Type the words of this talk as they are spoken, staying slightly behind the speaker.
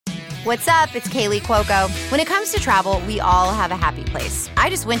What's up? It's Kaylee Cuoco. When it comes to travel, we all have a happy place.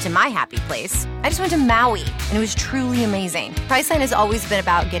 I just went to my happy place. I just went to Maui, and it was truly amazing. Priceline has always been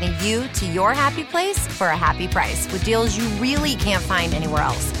about getting you to your happy place for a happy price with deals you really can't find anywhere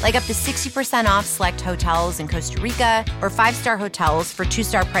else. Like up to 60% off select hotels in Costa Rica or 5-star hotels for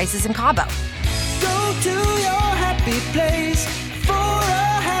 2-star prices in Cabo. Go to your happy place for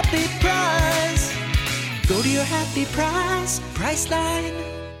a happy price. Go to your happy price, Priceline.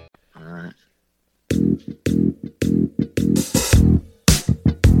 All right.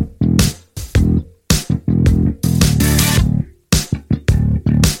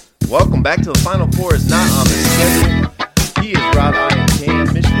 Welcome back to the Final Four. Is not on the schedule. He is Rod. I am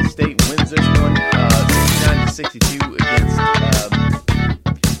Cam. Michigan State wins this one 69-62 against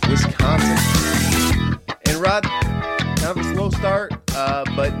Wisconsin. And Rod, kind of a slow start,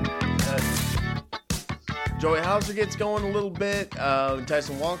 but Joey Hauser gets going a little bit.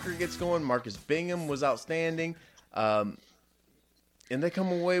 Tyson Walker gets going. Marcus Bingham was outstanding. And they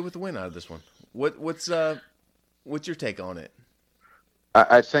come away with the win out of this one. What's your take on it?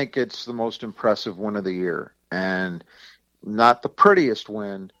 I think it's the most impressive win of the year, and not the prettiest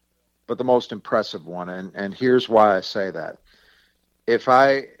win, but the most impressive one. And here's why I say that. If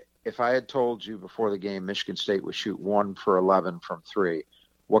I had told you before the game Michigan State would shoot 1 for 11 from 3,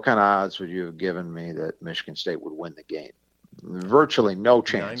 what kind of odds would you have given me that Michigan State would win the game? Virtually no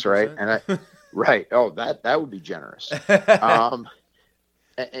chance, 9%. Right? And right. Oh, that would be generous.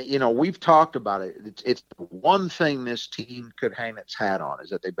 We've talked about it. It's the one thing this team could hang its hat on is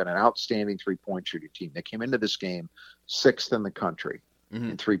that they've been an outstanding three-point shooting team. They came into this game 6th in the country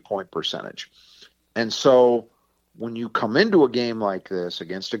in three-point percentage. And so when you come into a game like this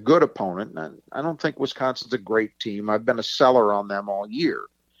against a good opponent, and I don't think Wisconsin's a great team. I've been a seller on them all year.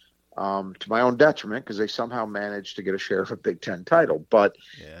 To my own detriment because they somehow managed to get a share of a Big Ten title. But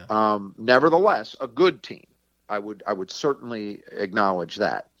nevertheless, a good team. I would certainly acknowledge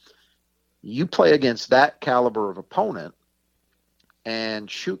that. You play against that caliber of opponent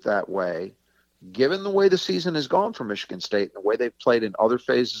and shoot that way, given the way the season has gone for Michigan State and the way they've played in other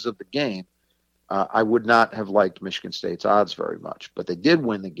phases of the game, I would not have liked Michigan State's odds very much. But they did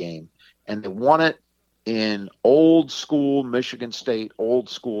win the game, and they won it in old school Michigan State, old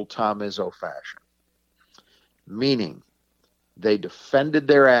school Tom Izzo fashion. Meaning they defended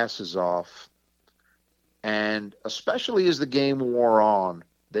their asses off, and especially as the game wore on,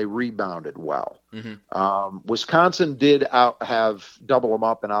 they rebounded well. Wisconsin did have double them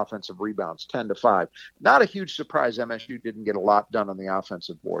up in offensive rebounds, 10-5. Not a huge surprise MSU didn't get a lot done on the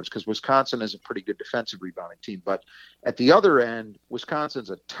offensive boards because Wisconsin is a pretty good defensive rebounding team. But at the other end, Wisconsin's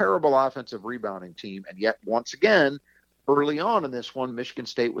a terrible offensive rebounding team. And yet, once again, early on in this one, Michigan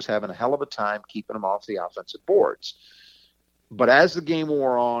State was having a hell of a time keeping them off the offensive boards. But as the game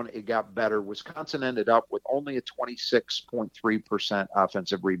wore on, it got better. Wisconsin ended up with only a 26.3%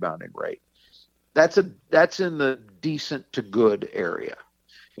 offensive rebounding rate. That's in the decent to good area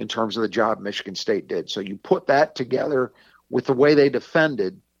in terms of the job Michigan State did. So you put that together with the way they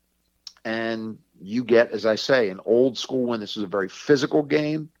defended, and you get, as I say, an old school win. This is a very physical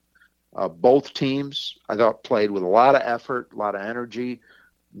game. Both teams, I thought, played with a lot of effort, a lot of energy,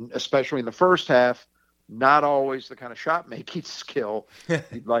 especially in the first half. Not always the kind of shot-making skill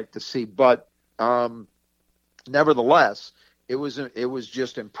you'd like to see, but nevertheless, it was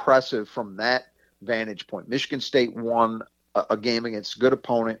just impressive from that vantage point. Michigan State won a game against a good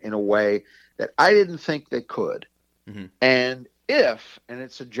opponent in a way that I didn't think they could. And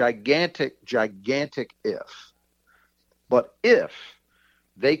it's a gigantic if, but if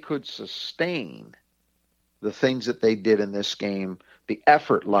they could sustain the things that they did in this game, the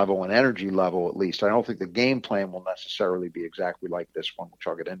effort level and energy level, at least. I don't think the game plan will necessarily be exactly like this one, which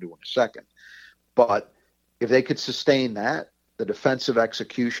I'll get into in a second. But if they could sustain that, the defensive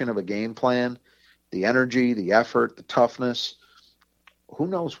execution of a game plan, the energy, the effort, the toughness, who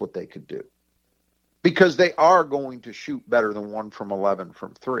knows what they could do? Because they are going to shoot better than 1 from 11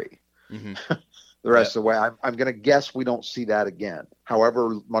 from 3. The rest of the way, I'm going to guess we don't see that again,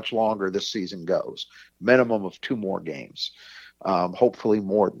 however much longer this season goes. Minimum of 2 more games. Hopefully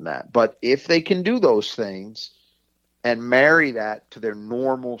more than that. But if they can do those things and marry that to their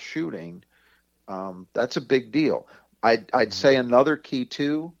normal shooting, that's a big deal. I'd say another key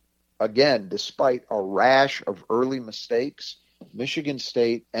too, again, despite a rash of early mistakes, Michigan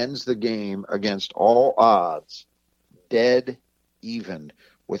State ends the game against all odds dead even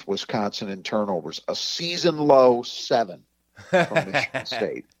with Wisconsin in turnovers, a season low 7 from Michigan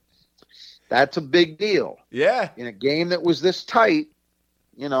State. That's a big deal. Yeah. In a game that was this tight,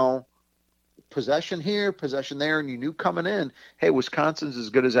 possession here, possession there, and you knew coming in, hey, Wisconsin's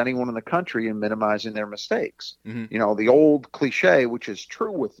as good as anyone in the country in minimizing their mistakes. Mm-hmm. You know, the old cliche, which is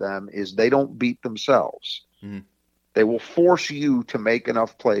true with them, is they don't beat themselves. Mm-hmm. They will force you to make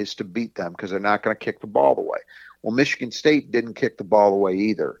enough plays to beat them because they're not going to kick the ball away. Well, Michigan State didn't kick the ball away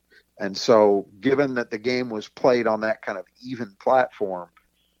either. And so given that the game was played on that kind of even platform,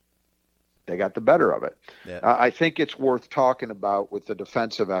 they got the better of it. Yeah. I think it's worth talking about with the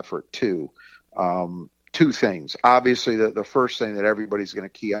defensive effort too. Two things. Obviously, the first thing that everybody's going to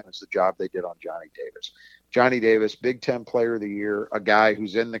key on is the job they did on Johnny Davis. Johnny Davis, Big Ten Player of the Year, a guy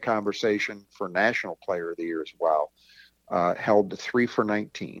who's in the conversation for National Player of the Year as well, held to 3 for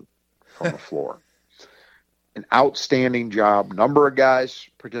 19 from the floor. An outstanding job. Number of guys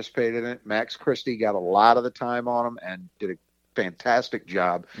participated in it. Max Christie got a lot of the time on him and did a fantastic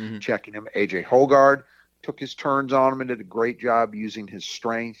job checking him. A.J. Hogard took his turns on him and did a great job using his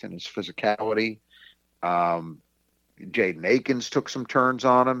strength and his physicality. Jaden Akins took some turns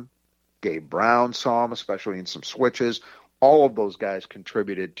on him. Gabe Brown saw him, especially in some switches. All of those guys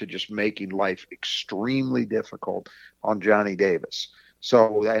contributed to just making life extremely difficult on Johnny Davis.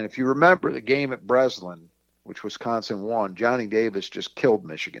 So, and if you remember the game at Breslin, which Wisconsin won, Johnny Davis just killed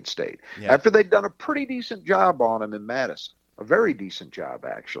Michigan State. Yeah. After they'd done a pretty decent job on him in Madison. A very decent job,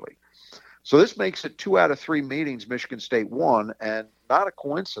 actually. So this makes it 2 out of 3 meetings Michigan State won, and not a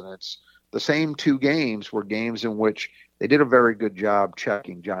coincidence. The same 2 games were games in which they did a very good job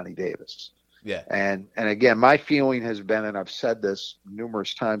checking Johnny Davis. Yeah. And again, my feeling has been, and I've said this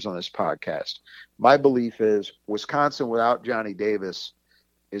numerous times on this podcast, my belief is Wisconsin without Johnny Davis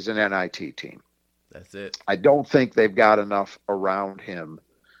is an NIT team. That's it. I don't think they've got enough around him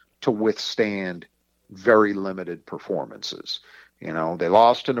to withstand very limited performances. You know, they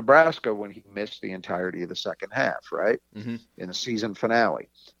lost to Nebraska when he missed the entirety of the second half, right? Mm-hmm. In the season finale.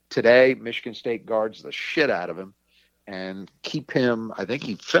 Today, Michigan State guards the shit out of him and keep him. I think did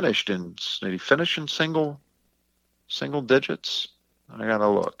he finish in single digits? I got to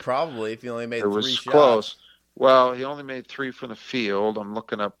look. Probably, if he only made 3 was shots. Close. Well, he only made 3 from the field. I'm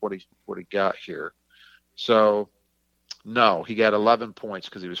looking up what he got here. So, no, he got 11 points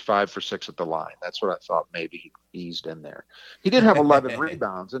because he was 5 for 6 at the line. That's what I thought maybe he eased in there. He did have 11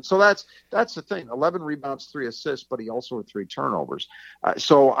 rebounds, and so that's the thing. 11 rebounds, 3 assists, but he also had 3 turnovers.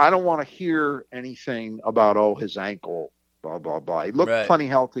 So I don't want to hear anything about, his ankle, blah, blah, blah. He looked plenty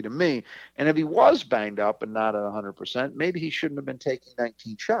healthy to me, and if he was banged up and not at 100%, maybe he shouldn't have been taking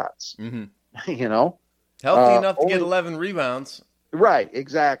 19 shots, you know? Healthy enough to get 11 rebounds. Right,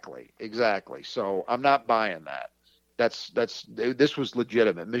 exactly. So I'm not buying that. This was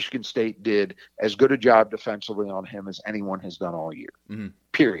legitimate. Michigan State did as good a job defensively on him as anyone has done all year.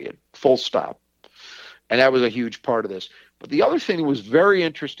 Period. Full stop. And that was a huge part of this. But the other thing that was very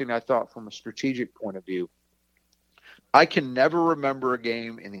interesting, I thought, from a strategic point of view, I can never remember a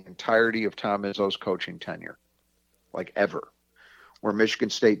game in the entirety of Tom Izzo's coaching tenure, like ever, where Michigan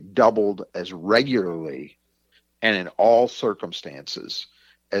State doubled as regularly and in all circumstances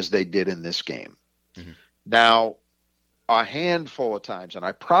as they did in this game. Now, a handful of times, and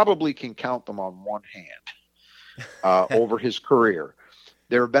I probably can count them on one hand over his career,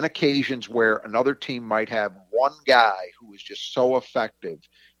 there have been occasions where another team might have one guy who is just so effective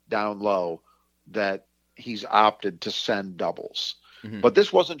down low that he's opted to send doubles. But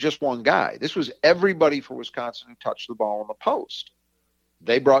this wasn't just one guy. This was everybody for Wisconsin who touched the ball in the post.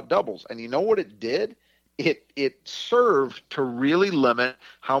 They brought doubles. And you know what it did? It served to really limit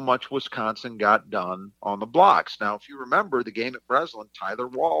how much Wisconsin got done on the blocks. Now, if you remember the game at Breslin, Tyler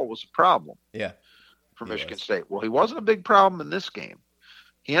Wall was a problem for Michigan State. Well, he wasn't a big problem in this game.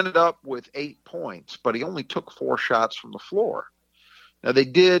 He ended up with 8 points, but he only took 4 shots from the floor. Now, they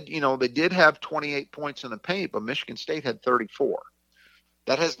did have 28 points in the paint, but Michigan State had 34.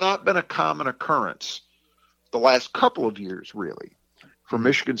 That has not been a common occurrence the last couple of years, really, for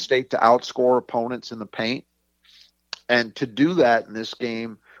Michigan State to outscore opponents in the paint. And to do that in this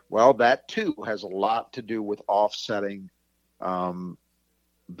game, well, that too has a lot to do with offsetting the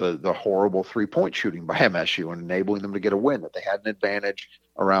horrible 3-point shooting by MSU and enabling them to get a win, that they had an advantage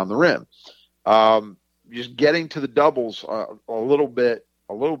around the rim. Just getting to the doubles a little bit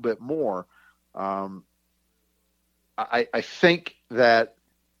more. I think that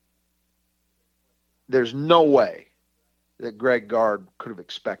there's no way that Greg Gard could have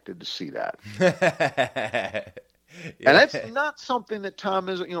expected to see that. And that's not something that Tom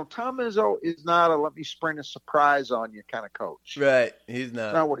Izzo is not a let me spring a surprise on you kind of coach. Right. He's not.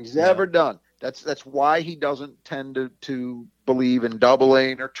 That's not what he's ever done. That's why he doesn't tend to believe in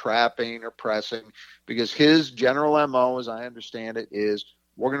doubling or trapping or pressing, because his general MO, as I understand it, is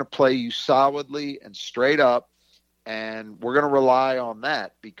we're going to play you solidly and straight up, and we're going to rely on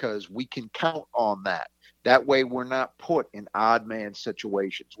that because we can count on that. That way we're not put in odd man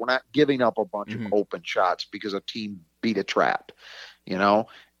situations. We're not giving up a bunch of open shots because a team beat a trap, you know?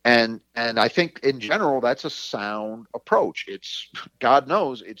 And I think in general, that's a sound approach. It's, God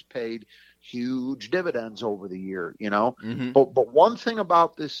knows, it's paid huge dividends over the year, you know? But one thing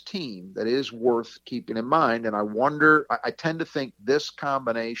about this team that is worth keeping in mind, and I tend to think this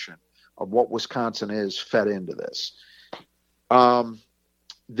combination of what Wisconsin is fed into this.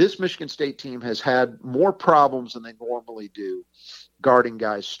 This Michigan State team has had more problems than they normally do guarding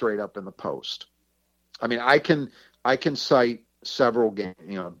guys straight up in the post. I mean, I can cite several games,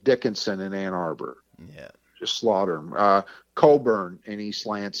 you know, Dickinson in Ann Arbor. Yeah. Just slaughter him. Coburn in East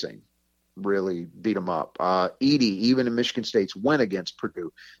Lansing really beat him up. Edey, even in Michigan State's win against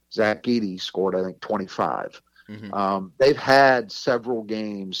Purdue, Zach Edey scored, I think, 25. They've had several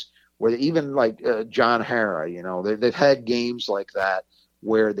games where even like John Hara, you know, they've had games like that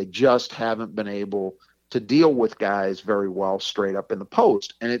where they just haven't been able to deal with guys very well straight up in the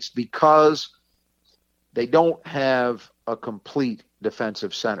post. And it's because they don't have a complete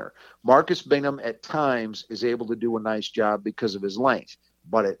defensive center. Marcus Bingham at times is able to do a nice job because of his length,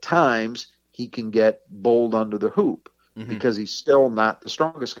 but at times he can get bowled under the hoop because he's still not the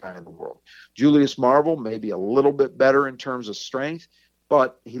strongest guy in the world. Julius Marble may be a little bit better in terms of strength,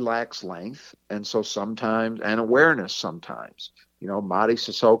 but he lacks length, and so sometimes, and awareness sometimes. You know, Mady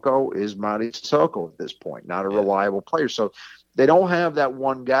Sissoko is Mady Sissoko at this point, not a reliable player. So they don't have that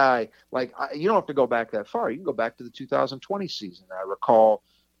one guy. Like, you don't have to go back that far. You can go back to the 2020 season. I recall,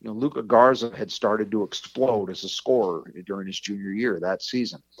 you know, Luka Garza had started to explode as a scorer during his junior year that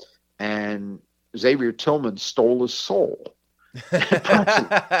season. And Xavier Tillman stole his soul.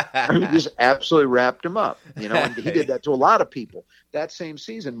 I mean, just absolutely wrapped him up, you know, and he did that to a lot of people. That same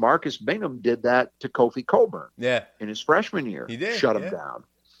season, Marcus Bingham did that to Kofi Coburn in his freshman year. He did. Shut him down.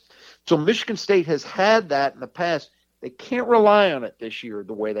 So Michigan State has had that in the past. They can't rely on it this year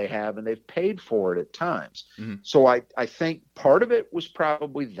the way they have, and they've paid for it at times. So I think part of it was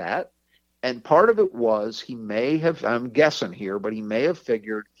probably that, and part of it was he may have, I'm guessing here, but he may have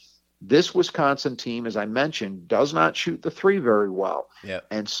figured this Wisconsin team, as I mentioned, does not shoot the three very well.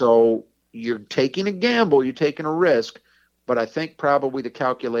 And so you're taking a gamble, you're taking a risk, but I think probably the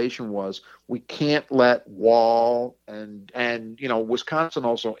calculation was we can't let Wall and you know, Wisconsin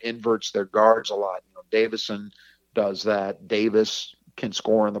also inverts their guards a lot. You know, Davison does that. Davis can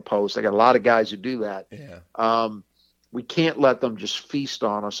score in the post. They got a lot of guys who do that. We can't let them just feast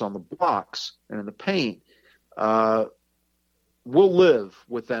on us on the blocks and in the paint. We'll live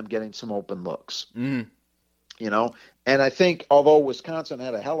with them getting some open looks, you know? And I think although Wisconsin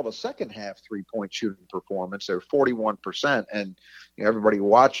had a hell of a second half 3-point shooting performance, they're 41%. And you know, everybody who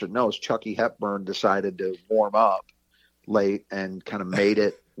watched it knows Chucky Hepburn decided to warm up late and kind of made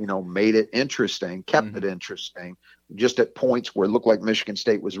it, you know, made it interesting, kept it interesting. Just at points where it looked like Michigan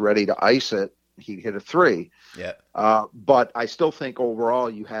State was ready to ice it, he hit a three. But I still think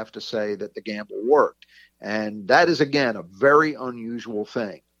overall you have to say that the gamble worked. And that is, again, a very unusual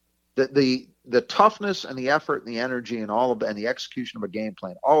thing. The toughness and the effort and the energy and all of that, and the execution of a game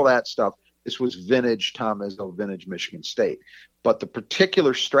plan, all that stuff, this was vintage Tom Izzo, vintage Michigan State. But the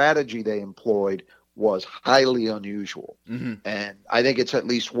particular strategy they employed was highly unusual. And I think it's at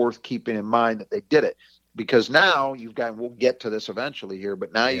least worth keeping in mind that they did it. Because now you've got, we'll get to this eventually here,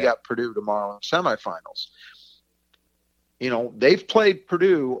 but now you got Purdue tomorrow in semifinals. You know, they've played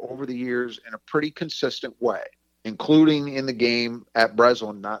Purdue over the years in a pretty consistent way, including in the game at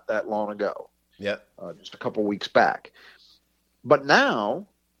Breslin not that long ago. Just a couple weeks back. But now,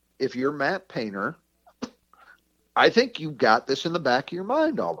 if you're Matt Painter, I think you've got this in the back of your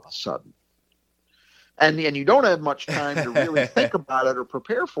mind all of a sudden. And you don't have much time to really think about it or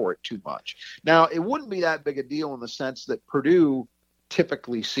prepare for it too much. Now, it wouldn't be that big a deal in the sense that Purdue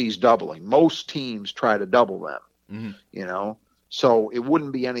typically sees doubling. Most teams try to double them, you know. So it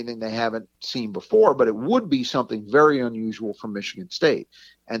wouldn't be anything they haven't seen before, but it would be something very unusual for Michigan State.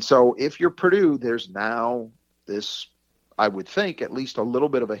 And so if you're Purdue, there's now this, I would think, at least a little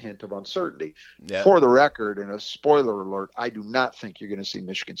bit of a hint of uncertainty. For the record, and a spoiler alert, I do not think you're going to see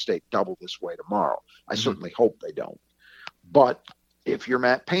Michigan State double this way tomorrow. I certainly hope they don't. But if you're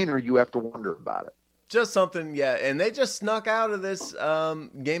Matt Painter, you have to wonder about it. Just something, and they just snuck out of this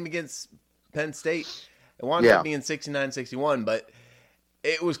game against Penn State. It wound up being 69-61, but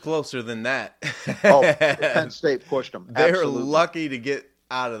it was closer than that. Penn State pushed them. They were lucky to get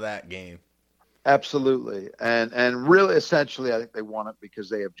out of that game. Absolutely. And really, essentially, I think they won it because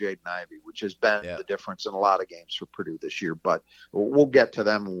they have Jaden Ivey, which has been the difference in a lot of games for Purdue this year. But we'll get to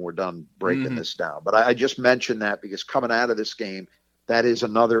them when we're done breaking this down. But I just mentioned that because coming out of this game, that is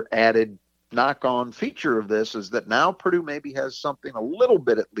another added knock-on feature of this, is that now Purdue maybe has something a little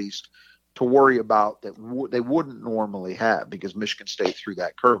bit at least to worry about that they wouldn't normally have because Michigan State threw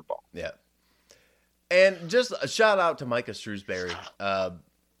that curveball. Yeah. And just a shout out to Micah Shrewsbury.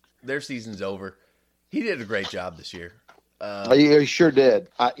 Their season's over. He did a great job this year. He sure did.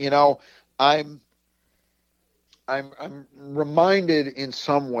 I'm reminded in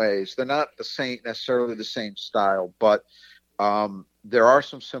some ways they're not necessarily the same style, but there are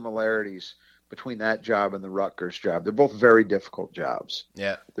some similarities between that job and the Rutgers job. They're both very difficult jobs.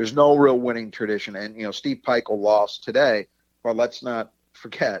 Yeah. There's no real winning tradition. And, Steve Peichel lost today, but let's not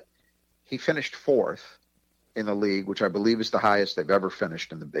forget, he finished 4th in the league, which I believe is the highest they've ever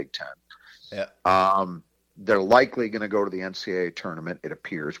finished in the Big Ten. Yeah. They're likely going to go to the NCAA tournament, it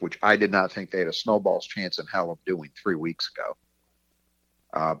appears, which I did not think they had a snowball's chance in hell of doing 3 weeks ago.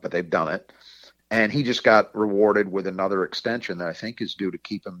 But they've done it. And he just got rewarded with another extension that I think is due to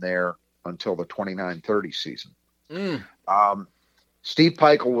keep him there until the 29-30 season. Steve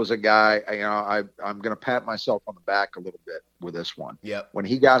Peichel was a guy, I'm going to pat myself on the back a little bit with this one. Yep. When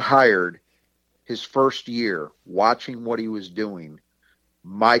he got hired his first year, watching what he was doing,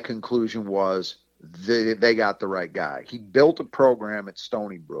 my conclusion was they got the right guy. He built a program at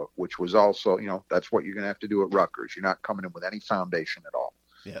Stony Brook, which was also, that's what you're going to have to do at Rutgers. You're not coming in with any foundation at all.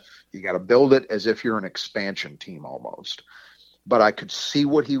 Yeah. You got to build it as if you're an expansion team almost. But I could see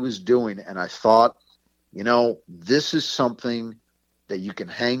what he was doing, and I thought, this is something that you can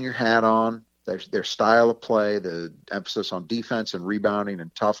hang your hat on. Their style of play, the emphasis on defense and rebounding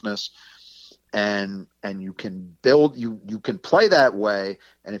and toughness, and you can build, you can play that way,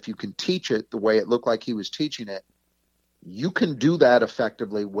 and if you can teach it the way it looked like he was teaching it, you can do that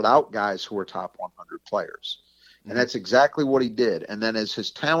effectively without guys who are top 100 players. And that's exactly what he did. And then as his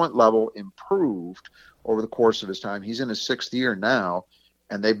talent level improved over the course of his time, he's in his 6th year now,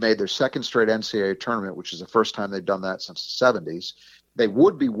 and they've made their 2nd straight NCAA tournament, which is the first time they've done that since the 70s. They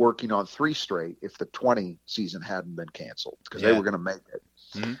would be working on 3 straight if the 20 season hadn't been canceled because they were going to make it.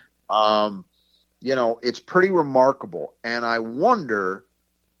 It's pretty remarkable. And I wonder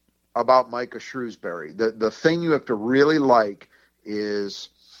about Micah Shrewsbury. The thing you have to really like is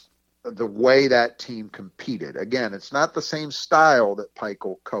the way that team competed. Again, it's not the same style that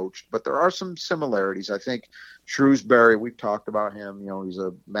Peichel coached, but there are some similarities. I think Shrewsbury, we've talked about him, he's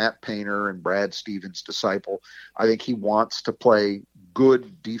a Matt Painter and Brad Stevens disciple. I think he wants to play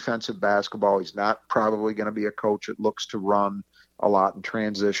good defensive basketball. He's not probably going to be a coach that looks to run a lot in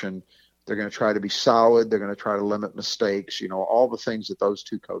transition. They're going to try to be solid. They're going to try to limit mistakes, all the things that those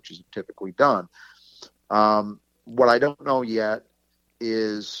two coaches have typically done. What I don't know yet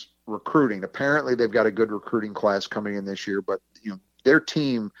is recruiting. Apparently they've got a good recruiting class coming in this year, but their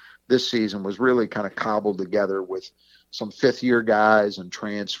team this season was really kind of cobbled together with some 5th-year guys and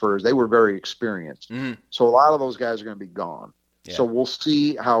transfers. They were very experienced. So a lot of those guys are going to be gone. Yeah. So we'll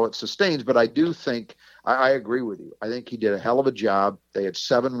see how it sustains, but I do think I agree with you. I think he did a hell of a job. They had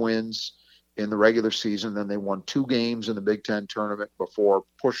 7 wins in the regular season. Then they won 2 games in the Big Ten tournament before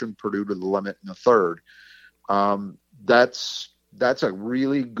pushing Purdue to the limit in the 3rd. That's a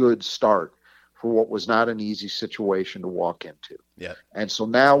really good start for what was not an easy situation to walk into. Yeah. And so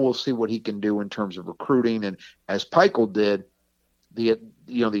now we'll see what he can do in terms of recruiting. And as Peichel did, the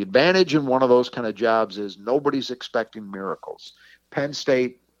advantage in one of those kind of jobs is nobody's expecting miracles. Penn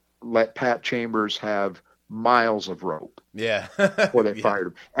State let Pat Chambers have miles of rope. Yeah. Before they fired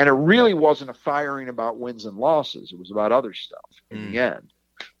him. And it really wasn't a firing about wins and losses. It was about other stuff in the end.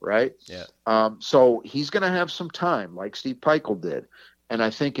 Right? Yeah. So he's going to have some time, like Steve Peichel did. And I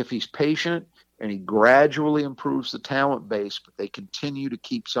think if he's patient and he gradually improves the talent base, but they continue to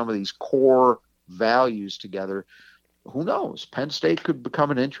keep some of these core values together, who knows? Penn State could become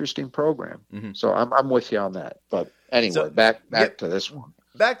an interesting program. So I'm with you on that. But anyway, back to this one.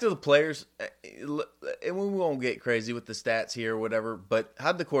 Back to the players, and we won't get crazy with the stats here or whatever, but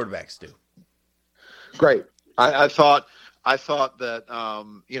how'd the quarterbacks do? Great. I thought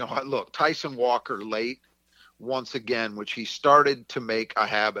that, look, Tyson Walker late once again, which he started to make a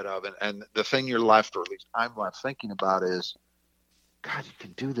habit of. And the thing you're left, or at least I'm left thinking about is, God, you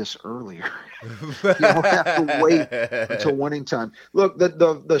can do this earlier. You don't have to wait until winning time. Look,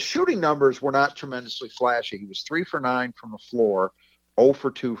 the shooting numbers were not tremendously flashy. He was 3 for 9 from the floor, 0 for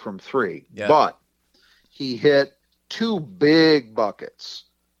 2 from 3. Yeah. But he hit 2 big buckets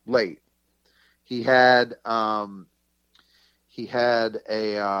late. He had He had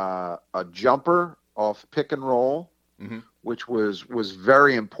a jumper off pick and roll, which was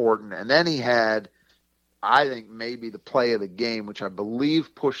very important. And then he had, I think, maybe the play of the game, which I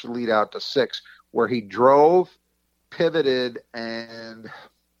believe pushed the lead out to 6, where he drove, pivoted, and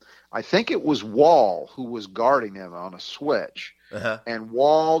I think it was Wall who was guarding him on a switch. And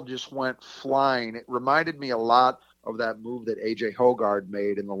Wall just went flying. It reminded me a lot of that move that A.J. Hoggard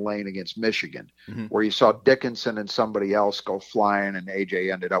made in the lane against Michigan, where you saw Dickinson and somebody else go flying, and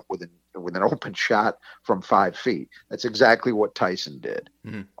A.J. ended up with an open shot from 5 feet. That's exactly what Tyson did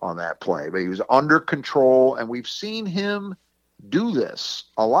on that play. But he was under control, and we've seen him do this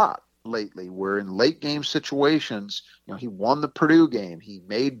a lot lately, where in late game situations, he won the Purdue game. He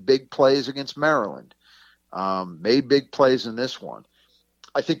made big plays against Maryland, made big plays in this one.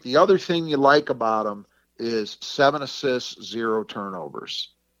 I think the other thing you like about him is 7 assists, 0 turnovers.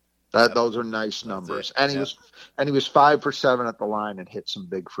 Those are nice numbers. And he was 5 for 7 at the line and hit some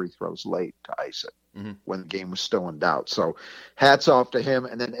big free throws late to ice it when the game was still in doubt. So hats off to him.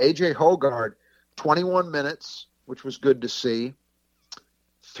 And then A.J. Hoggard, 21 minutes, which was good to see.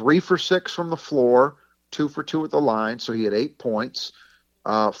 3 for 6 from the floor, 2 for 2 at the line. So he had 8 points,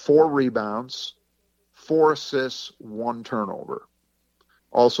 4 rebounds, 4 assists, 1 turnover.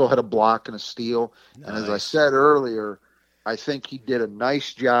 Also had a block and a steal. Nice. And as I said earlier, I think he did a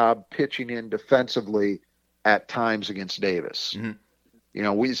nice job pitching in defensively at times against Davis.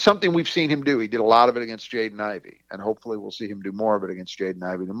 Something we've seen him do. He did a lot of it against Jaden Ivey, and hopefully we'll see him do more of it against Jaden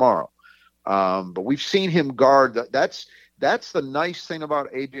Ivey tomorrow. But we've seen him guard. That's the nice thing about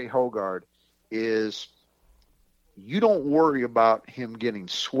A.J. Hoggard is you don't worry about him getting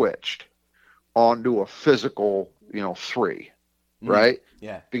switched onto a physical, 3. Right?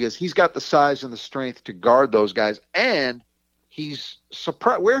 Yeah. Because he's got the size and the strength to guard those guys. And he's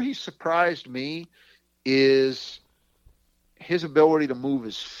surprised. Where he surprised me is his ability to move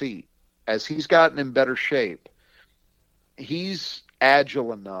his feet. As he's gotten in better shape, he's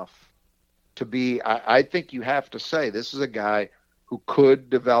agile enough to be, I think you have to say, this is a guy who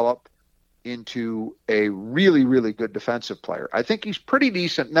could develop into a really, really good defensive player. I think he's pretty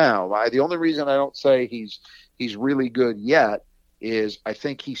decent now. The only reason I don't say he's really good yet is I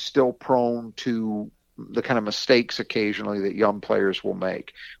think he's still prone to the kind of mistakes occasionally that young players will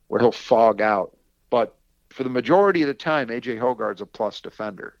make, where he'll fog out. But for the majority of the time, A.J. Hoggard's a plus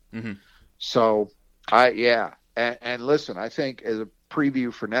defender. So, and listen, I think as a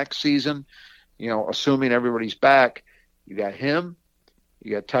preview for next season, assuming everybody's back, you got him,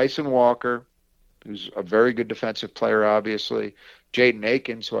 you got Tyson Walker, who's a very good defensive player, obviously, Jaden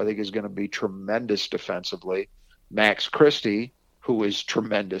Akins, who I think is going to be tremendous defensively, Max Christie, who is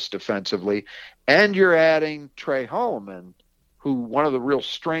tremendous defensively, and you're adding Trey Holloman, who one of the real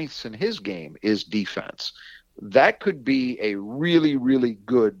strengths in his game is defense. That could be a really, really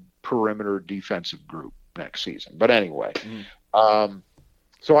good perimeter defensive group next season. But anyway,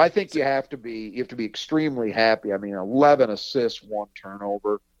 so I think you have to be extremely happy. I mean, 11 assists, 1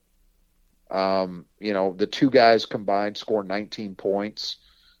 turnover. The 2 guys combined score 19 points.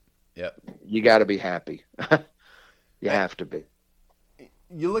 Yep. You got to be happy. You have to be.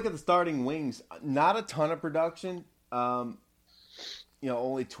 You look at the starting wings, not a ton of production.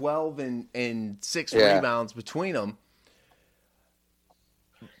 Only 12 and 6 rebounds between them.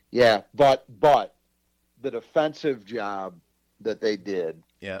 Yeah, but the defensive job that they did.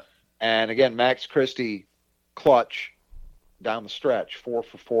 Yeah. And again, Max Christie, clutch down the stretch, 4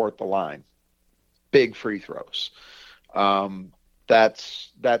 for 4 at the line. Big free throws.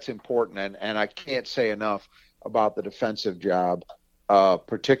 That's important. And I can't say enough about the defensive job,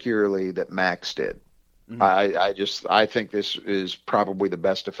 particularly that Max did. I think this is probably the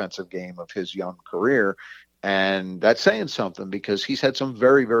best defensive game of his young career. And that's saying something because he's had some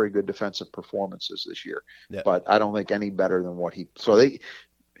very, very good defensive performances this year, but I don't think any better than what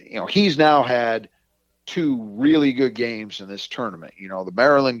he's now had 2 really good games in this tournament. The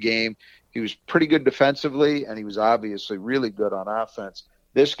Maryland game, he was pretty good defensively and he was obviously really good on offense.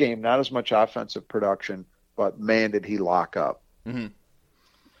 This game, not as much offensive production, but man, did he lock up. And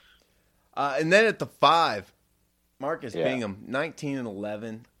then at the 5, Marcus Bingham, 19 and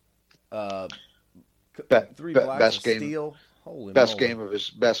 11, 3 blocks, a steal. Holy best moly.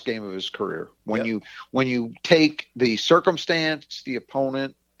 best game of his career. When you take the circumstance, the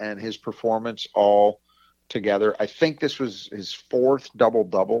opponent, and his performance all together, I think this was his 4th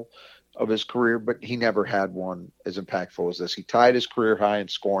double-double of his career, but he never had one as impactful as this. He tied his career high in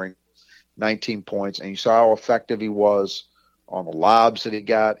scoring, 19 points, and you saw how effective he was on the lobs that he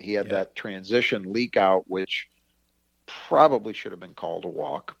got. He had that transition leak out, which probably should have been called a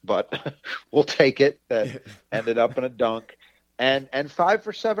walk, but we'll take it. That ended up in a dunk. and 5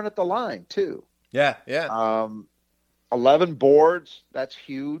 for 7 at the line too. Yeah. 11 boards. That's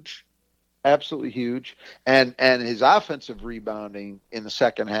huge. Absolutely huge. And his offensive rebounding in the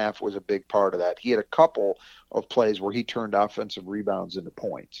second half was a big part of that. He had a couple of plays where he turned offensive rebounds into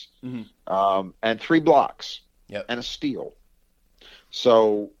points. And 3 blocks and a steal.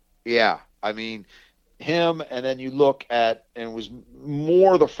 So, yeah, I mean, him, and then you look at, and it was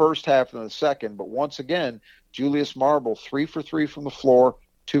more the first half than the second, but once again, Julius Marble, 3 for 3 from the floor,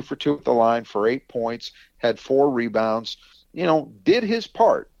 2 for 2 at the line for 8 points, had 4 rebounds, did his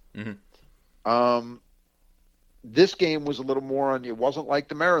part. This game was a little more it wasn't like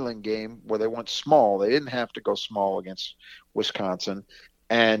the Maryland game where they went small. They didn't have to go small against Wisconsin.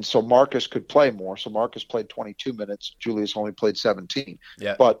 And so Marcus could play more. So Marcus played 22 minutes. Julius only played 17.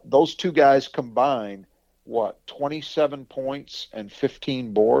 Yeah. But those two guys combined, 27 points and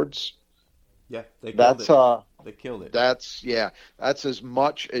 15 boards? Yeah, they killed it. They killed it. That's as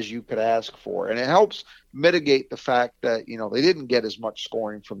much as you could ask for. And it helps mitigate the fact that, they didn't get as much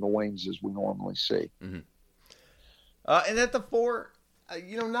scoring from the wings as we normally see. And at the 4,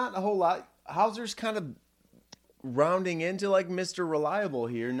 not a whole lot. Hauser's kind of rounding into like Mr. Reliable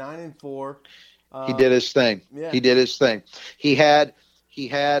here, 9 and 4. He did his thing. Yeah. He did his thing. He had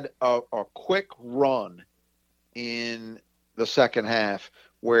a quick run in the second half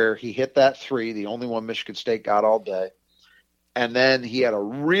where he hit that 3, the only one Michigan State got all day. And then he had a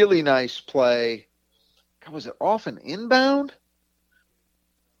really nice play. Was it off an inbound?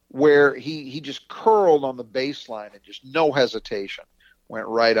 Where he just curled on the baseline and just no hesitation went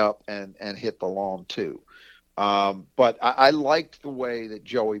right up and hit the long 2. But I liked the way that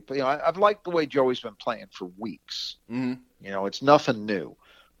Joey, I've liked the way Joey's been playing for weeks. It's nothing new,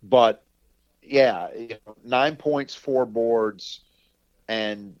 but 9 points, 4 boards,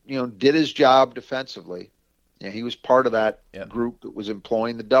 and, did his job defensively. He was part of that group that was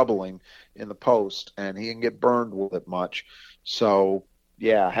employing the doubling in the post, and he didn't get burned with it much. So,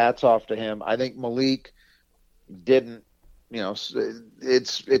 hats off to him. I think Malik didn't,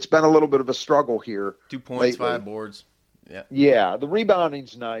 it's been a little bit of a struggle here. 2 points, lately. 5 boards. Yeah. Yeah, the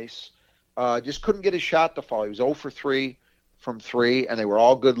rebounding's nice. Just couldn't get his shot to fall. He was 0 for 3 from 3, and they were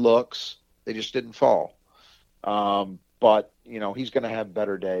all good looks. They just didn't fall. But, he's going to have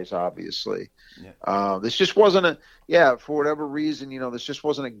better days, obviously. Yeah. This just wasn't for whatever reason, this just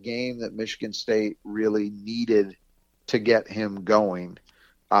wasn't a game that Michigan State really needed to get him going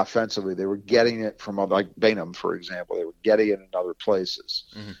offensively. They were getting it from, like Bainham, for example. They were getting it in other places.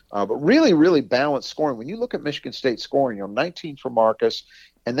 But really, really balanced scoring. When you look at Michigan State scoring, 19 for Marcus,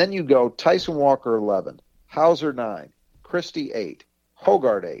 and then you go Tyson Walker 11, Hauser 9, Christie 8,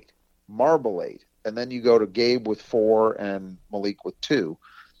 Hoggard 8, Marble 8, and then you go to Gabe with 4 and Malik with 2.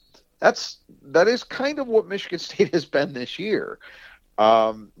 That is kind of what Michigan State has been this year.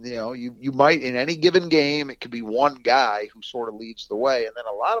 You might, in any given game, it could be one guy who sort of leads the way, and then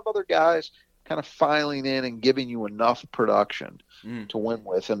a lot of other guys kind of filing in and giving you enough production to win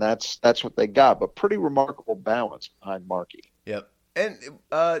with, and that's what they got. But pretty remarkable balance behind Markey. Yep. And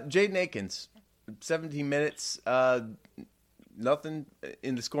Jaden Akins, 17 minutes, nothing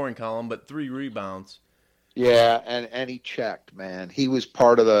in the scoring column, but 3 rebounds. Yeah, and he checked, man. He got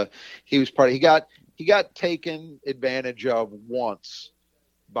taken advantage of once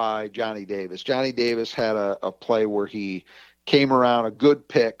by Johnny Davis. Johnny Davis had a play where he came around a good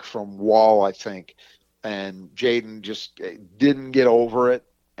pick from Wall, I think, and Jaden just didn't get over it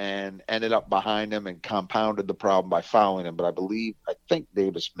and ended up behind him and compounded the problem by fouling him. But I think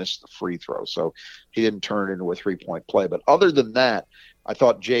Davis missed the free throw, so he didn't turn it into a 3-point play. But other than that, I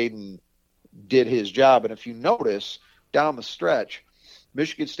thought Jaden did his job. And if you notice, down the stretch,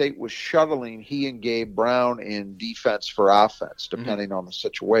 Michigan State was shuttling he and Gabe Brown in defense for offense, depending on the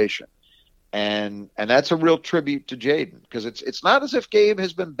situation. And that's a real tribute to Jaden, because it's not as if Gabe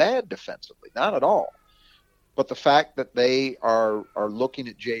has been bad defensively, not at all. But the fact that they are looking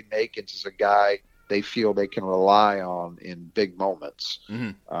at Jaden Akins as a guy they feel they can rely on in big moments,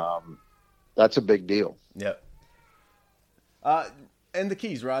 that's a big deal. Yep. And the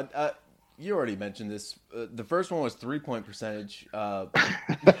keys, Rod. You already mentioned this. The first one was 3-point percentage. Boy,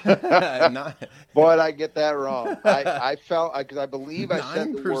 I get that wrong. I felt, because I believe I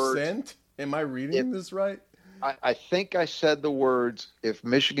said the words. 9%? Am I reading this right? I think I said the words, if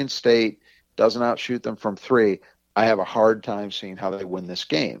Michigan State doesn't outshoot them from 3, I have a hard time seeing how they win this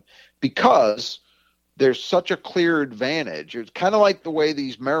game, because there's such a clear advantage. It's kind of like the way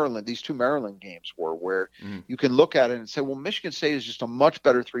these two Maryland games were, where you can look at it and say, well, Michigan State is just a much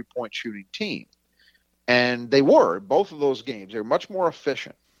better 3-point shooting team. And they were, both of those games. They were much more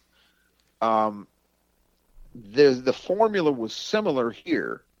efficient. the formula was similar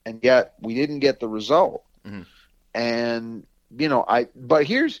here, and yet we didn't get the result. Mm-hmm. And but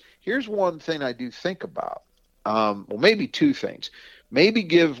here's one thing I do think about. Well, maybe two things. Maybe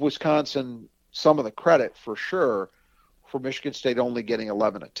give Wisconsin some of the credit for sure for Michigan State only getting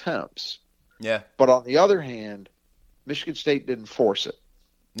 11 attempts. Yeah. But on the other hand, Michigan State didn't force it.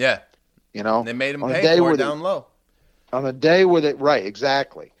 Yeah. And they made them pay for it down low. On a day where they, right,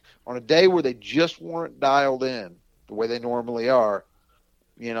 exactly. On a day where they just weren't dialed in the way they normally are,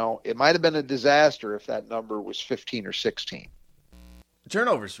 it might have been a disaster if that number was 15 or 16.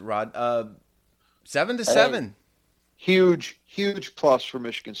 Turnovers, Rod. 7-7. Huge plus for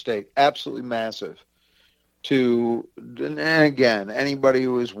Michigan State. Absolutely massive. And again, anybody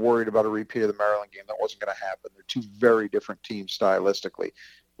who is worried about a repeat of the Maryland game, that wasn't going to happen. They're two very different teams stylistically.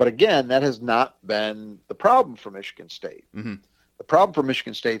 But again, that has not been the problem for Michigan State. Mm-hmm. The problem for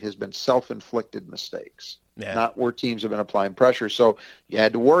Michigan State has been self-inflicted mistakes, not where teams have been applying pressure. So you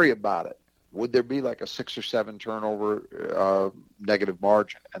had to worry about it. Would there be like a 6 or 7 turnover negative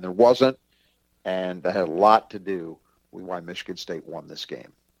margin? And there wasn't, and that had a lot to do with why Michigan State won this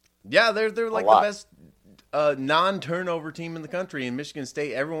game. Yeah, they're like the best non-turnover team in the country. In Michigan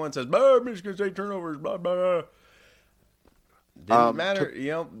State, everyone says, Michigan State turnovers, blah, blah, blah. Didn't matter.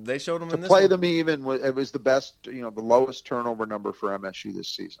 They showed them in this play one. them even. It was the best, the lowest turnover number for MSU this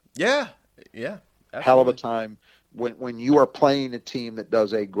season. Yeah. Absolutely. Hell of a time. When you are playing a team that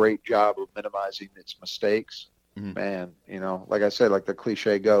does a great job of minimizing its mistakes, mm-hmm. man, like I said, like the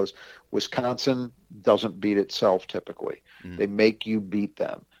cliche goes, Wisconsin doesn't beat itself typically. Mm-hmm. They make you beat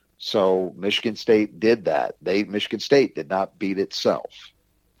them. So Michigan State did that. Michigan State did not beat itself.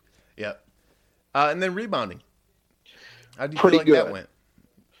 Yep. And then rebounding. How do you Pretty feel like good. That went?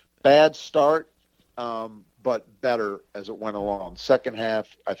 Bad start, but better as it went along. Second half,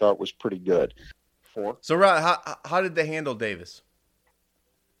 I thought was pretty good. 4. So, Rod, how did they handle Davis?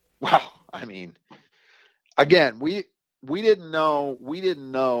 Well, I mean, again, we didn't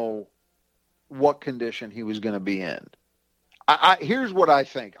know what condition he was going to be in. Here's what I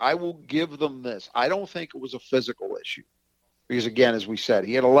think. I will give them this. I don't think it was a physical issue because, again, as we said,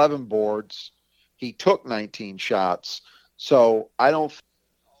 he had 11 boards. He took 19 shots. So I don't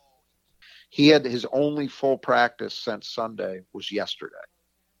 – he had his only full practice since Sunday was yesterday.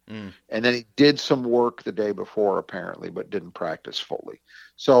 Mm. And then he did some work the day before apparently, but didn't practice fully.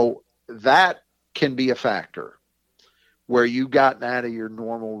 So that can be a factor where you gotten out of your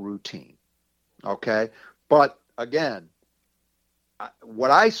normal routine. Okay? But, again, what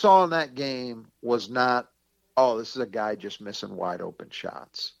I saw in that game was not, this is a guy just missing wide open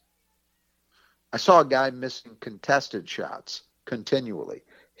shots. I saw a guy missing contested shots continually.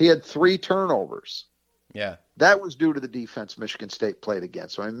 He had 3 turnovers. Yeah. That was due to the defense Michigan State played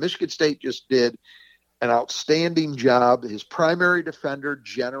against. So, Michigan State just did an outstanding job. His primary defender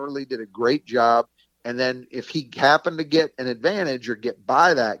generally did a great job. And then if he happened to get an advantage or get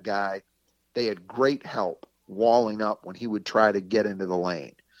by that guy, they had great help walling up when he would try to get into the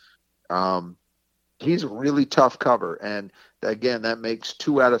lane. He's a really tough cover. And again, that makes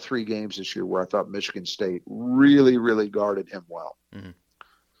 2 out of 3 games this year where I thought Michigan State really, really guarded him well. Mm-hmm.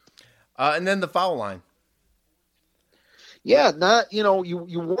 And then the foul line. Yeah,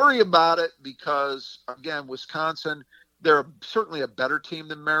 you worry about it because, again, Wisconsin, they're certainly a better team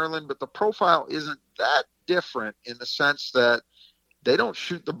than Maryland, but the profile isn't that different in the sense that they don't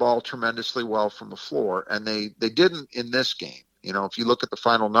shoot the ball tremendously well from the floor, and they didn't in this game. If you look at the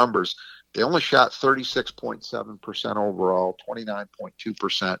final numbers, they only shot 36.7% overall,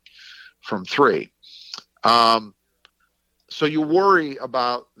 29.2% from 3. So you worry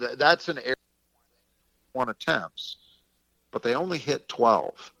about that's an area 1 attempts, but they only hit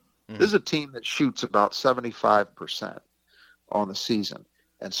 12. Mm-hmm. This is a team that shoots about 75% on the season.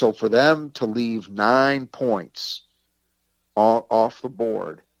 And so for them to leave 9 points off the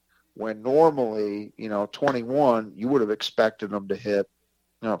board when normally, 21, you would have expected them to hit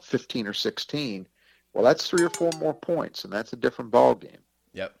 15 or 16. Well, that's 3 or 4 more points, and that's a different ball game.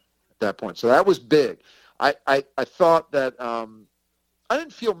 Yep. At that point. So that was big. I thought that I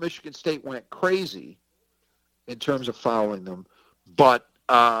didn't feel Michigan State went crazy in terms of fouling them, but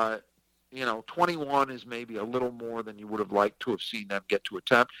 21 is maybe a little more than you would have liked to have seen them get to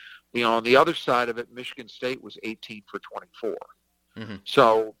attempt. On the other side of it, Michigan State was 18 for 24. Mm-hmm.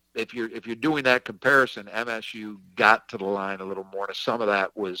 So if you're doing that comparison, MSU got to the line a little more. And some of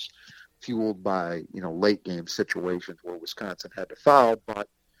that was fueled by late game situations where Wisconsin had to foul, but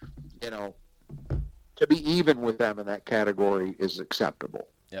to be even with them in that category is acceptable.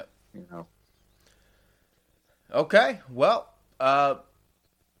 Yep. Okay. Well,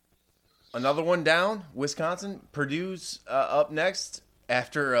 Another one down, Wisconsin. Purdue's up next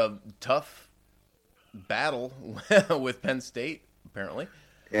after a tough battle with Penn State, apparently.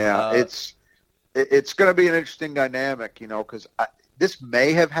 Yeah, it's going to be an interesting dynamic, because this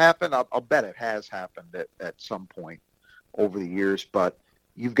may have happened. I'll bet it has happened at some point over the years, but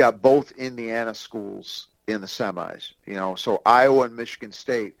you've got both Indiana schools in the semis, so Iowa and Michigan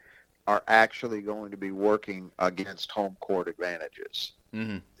State are actually going to be working against home court advantages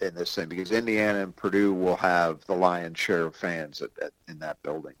in this thing, because Indiana and Purdue will have the lion's share of fans in that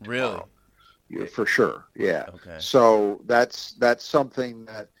building tomorrow. Really? For sure, yeah. Okay. So that's something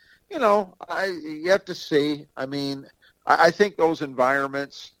that, you have to see. I mean, I think those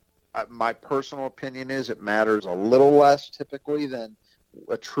environments, my personal opinion is it matters a little less typically than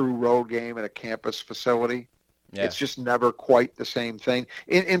a true road game at a campus facility. Yeah. It's just never quite the same thing,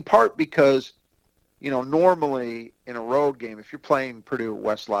 in part because, normally in a road game, if you're playing Purdue at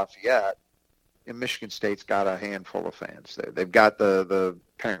West Lafayette, and Michigan State's got a handful of fans there. They've got the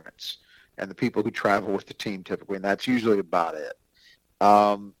parents and the people who travel with the team typically, and that's usually about it.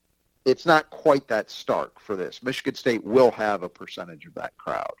 It's not quite that stark for this. Michigan State will have a percentage of that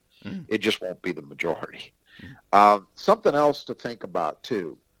crowd. It just won't be the majority. Something else to think about,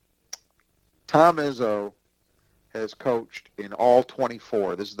 too. Tom Izzo has coached in all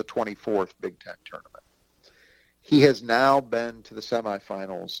 24. This is the 24th Big Ten tournament. He has now been to the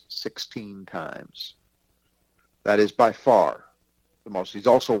semifinals 16 times. That is by far the most. He's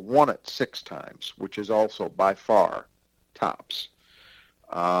also won it 6 times, which is also by far tops.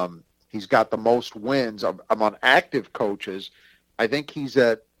 He's got the most wins among active coaches. I think he's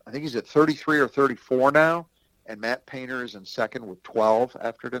at 33 or 34 now, and Matt Painter is in second with 12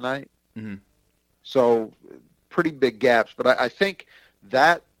 after tonight. Mm-hmm. So pretty big gaps. But I think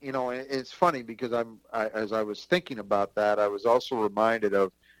that, it's funny because as I was thinking about that, I was also reminded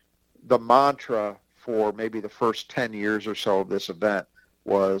of the mantra for maybe the first 10 years or so of this event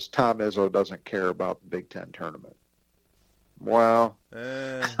was Tom Izzo doesn't care about the Big Ten tournament. Well,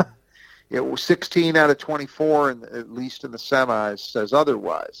 it was 16 out of 24, and at least in the semis, says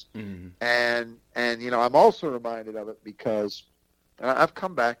otherwise. Mm-hmm. And I'm also reminded of it because I've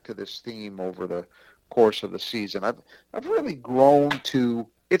come back to this theme over the course of the season. I've really grown to.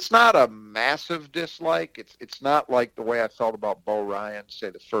 It's not a massive dislike. It's not like the way I felt about Bo Ryan, say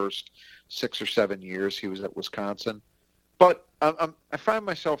the first 6 or 7 years he was at Wisconsin. But I find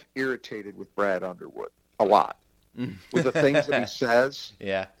myself irritated with Brad Underwood a lot with the things that he says.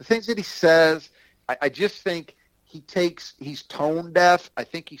 Yeah, the things that he says. I just think he's tone deaf. I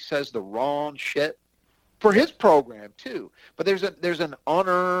think he says the wrong shit. For his program too, but there's an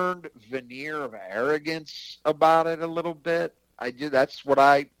unearned veneer of arrogance about it a little bit. That's what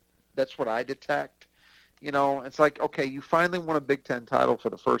I detect. It's like, okay, you finally won a Big Ten title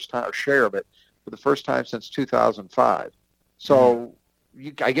for the first time, or share of it for the first time since 2005. So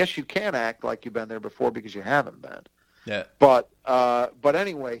I guess you can act like you've been there before because you haven't been. Yeah. But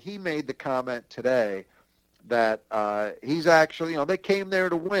anyway, he made the comment today that he's actually, they came there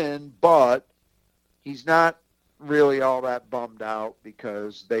to win, but he's not really all that bummed out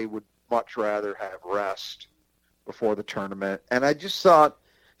because they would much rather have rest before the tournament. And I just thought,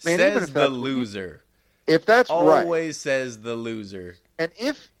 man, says the loser. If that's right. Always says the loser. And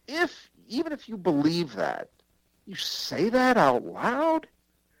even if you believe that, you say that out loud?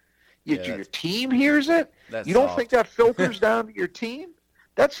 Your team hears it? You don't think that filters down to your team?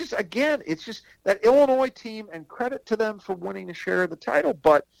 That's just, again, it's just that Illinois team, and credit to them for winning a share of the title,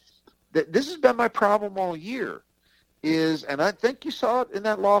 but this has been my problem all year, and I think you saw it in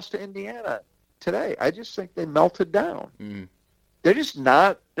that loss to Indiana today. I just think they melted down. Mm. They're just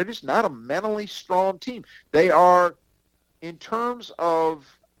not a mentally strong team. They are, in terms of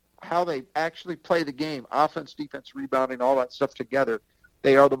how they actually play the game, offense, defense, rebounding, all that stuff together,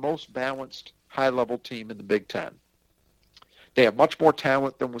 they are the most balanced high-level team in the Big Ten. They have much more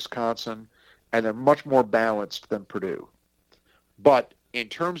talent than Wisconsin, and they're much more balanced than Purdue. But in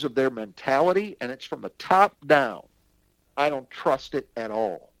terms of their mentality, and it's from the top down, I don't trust it at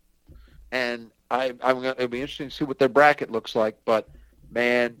all. And it'll be interesting to see what their bracket looks like, but,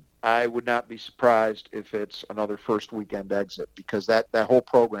 man, I would not be surprised if it's another first weekend exit because that whole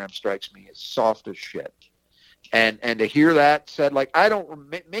program strikes me as soft as shit. And to hear that said, like,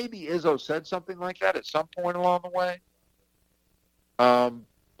 maybe Izzo said something like that at some point along the way,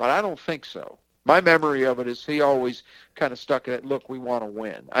 but I don't think so. My memory of it is he always kind of stuck at it, look, we want to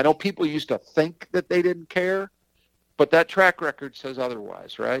win. I know people used to think that they didn't care, but that track record says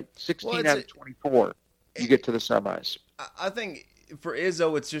otherwise, right? 16 out of 24, you get to the semis. I think for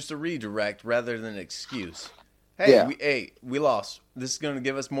Izzo, it's just a redirect rather than an excuse. we lost. This is going to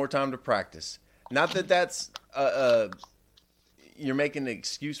give us more time to practice. Not that that's you're making an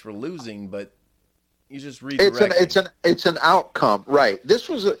excuse for losing, but you just redirecting. It's an outcome, right? This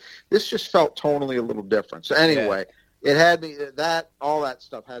just felt tonally a little different. So anyway, it had me all that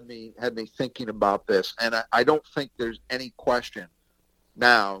stuff had me thinking about this, and I don't think there's any question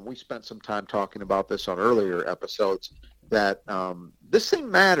now. And we spent some time talking about this on earlier episodes that this thing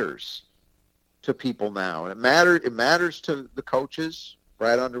matters to people now, and it matters to the coaches,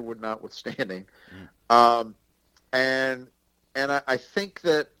 Brad Underwood notwithstanding, and I think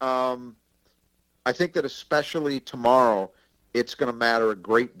that especially tomorrow, it's going to matter a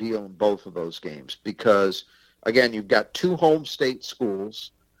great deal in both of those games because, again, you've got two home state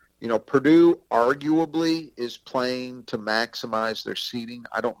schools. You know, Purdue arguably is playing to maximize their seeding.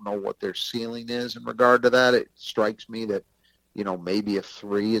 I don't know what their ceiling is in regard to that. It strikes me that, you know, maybe a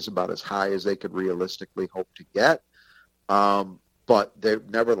 3 is about as high as they could realistically hope to get. But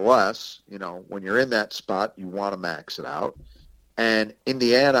nevertheless, you know, when you're in that spot, you want to max it out. And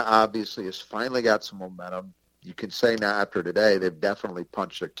Indiana obviously has finally got some momentum. You can say now after today, they've definitely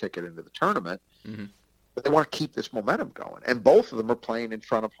punched their ticket into the tournament. Mm-hmm. But they want to keep this momentum going. And both of them are playing in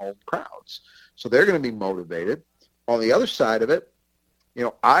front of home crowds. So they're going to be motivated. On the other side of it, you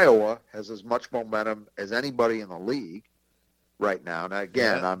know, Iowa has as much momentum as anybody in the league right now. Now,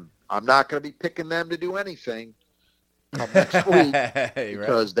 again, I'm not going to be picking them to do anything come next week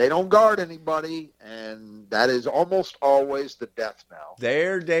because they don't guard anybody, and that is almost always the death knell.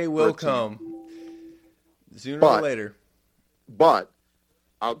 Their day will come sooner or later. But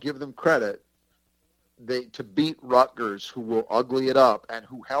I'll give them credit. To beat Rutgers, who will ugly it up, and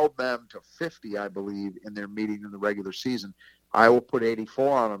who held them to 50, I believe, in their meeting in the regular season. Iowa put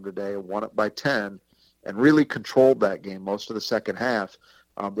 84 on them today and won it by 10 and really controlled that game most of the second half.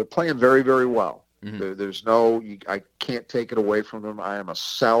 They're playing very, very well. Mm-hmm. There's I can't take it away from them. I am a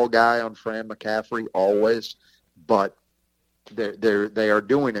sell guy on Fran McCaffrey always, but they are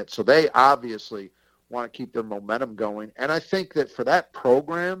doing it. So they obviously want to keep their momentum going. And I think that for that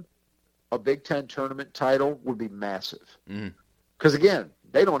program, a Big Ten tournament title would be massive. Because, again,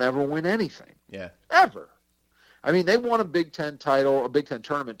 they don't ever win anything. Yeah. Ever. I mean, they won a Big Ten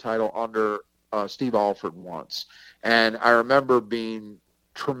tournament title under Steve Alford once. And I remember being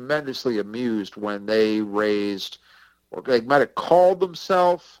tremendously amused when they raised, or they might have called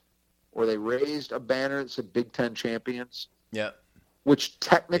themselves, or they raised a banner that said Big Ten champions. Yeah. Which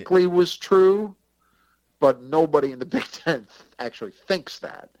technically was true. But nobody in the Big Ten actually thinks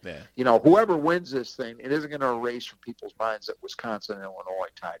that. Yeah. You know, whoever wins this thing, it isn't going to erase from people's minds that Wisconsin and Illinois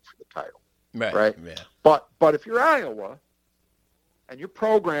tied for the title. Right? Yeah. But if you're Iowa and your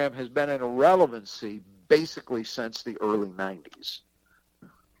program has been in irrelevancy basically since the early 90s,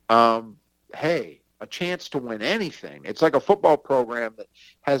 hey, a chance to win anything. It's like a football program that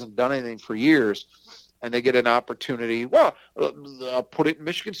hasn't done anything for years, and they get an opportunity. Well, I'll put it in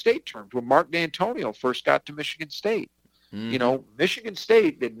Michigan State terms. When Mark D'Antonio first got to Michigan State, you know, Michigan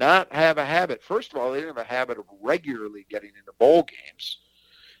State did not have a habit. First of all, they didn't have a habit of regularly getting into bowl games.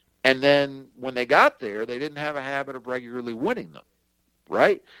 And then when they got there, they didn't have a habit of regularly winning them,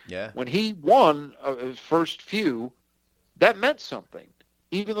 right? Yeah. When he won his first few, that meant something.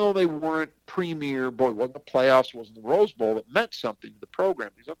 Even though they weren't premier, wasn't the playoffs, wasn't the Rose Bowl, it meant something to the program.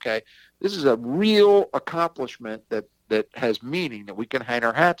 Because, okay, this is a real accomplishment that has meaning that we can hang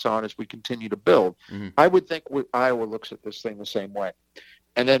our hats on as we continue to build. Mm-hmm. I would think Iowa looks at this thing the same way.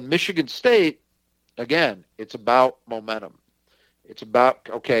 And then Michigan State, again, it's about momentum. It's about,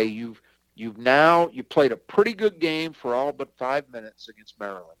 okay, you played a pretty good game for all but 5 minutes against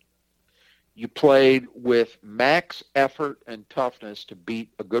Maryland. You played with max effort and toughness to beat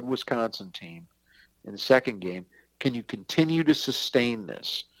a good Wisconsin team in the second game. Can you continue to sustain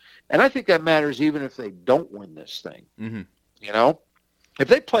this? And I think that matters even if they don't win this thing. Mm-hmm. You know? If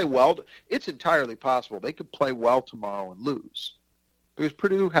they play well, it's entirely possible they could play well tomorrow and lose. Because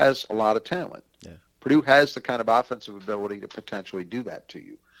Purdue has a lot of talent. Yeah. Purdue has the kind of offensive ability to potentially do that to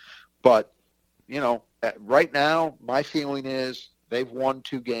you. But, you know, right now, my feeling is they've won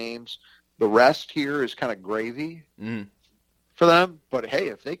 2 games. The rest here is kind of gravy for them. But, hey,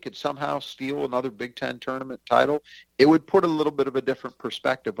 if they could somehow steal another Big Ten tournament title, it would put a little bit of a different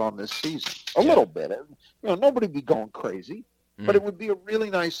perspective on this season. A little bit. You know, nobody would be going crazy. But it would be a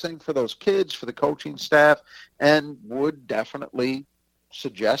really nice thing for those kids, for the coaching staff, and would definitely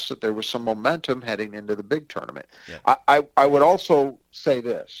suggest that there was some momentum heading into the big tournament. Yeah. I would also say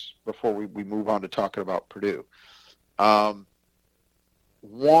this before we move on to talking about Purdue.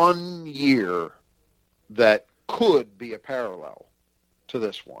 1 year that could be a parallel to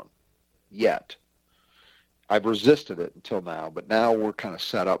this one yet I've resisted it until now, but now we're kind of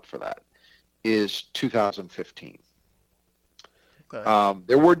set up for that, is 2015. Okay.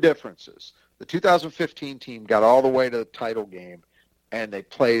 There were differences. The 2015 team got all the way to the title game, and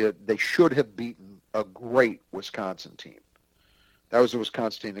they should have beaten a great Wisconsin team. That was the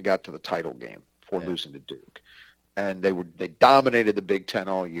Wisconsin team that got to the title game before losing to Duke. And they dominated the Big Ten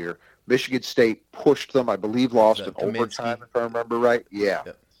all year. Michigan State pushed them, I believe, lost in overtime, if I remember right. Yeah,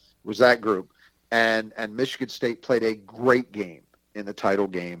 It was that group. And Michigan State played a great game in the title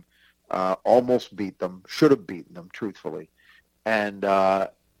game, almost beat them, should have beaten them, truthfully. And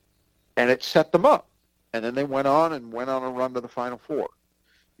it set them up. And then they went on a run to the Final Four.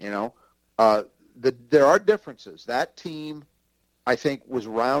 There are differences. That team, I think, was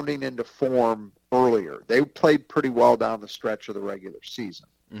rounding into form earlier. They played pretty well down the stretch of the regular season,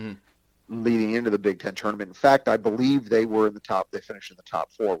 leading into the Big Ten tournament. In fact, I believe they were in the top. They finished in the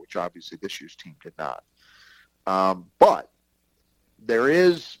top 4, which obviously this year's team did not. But there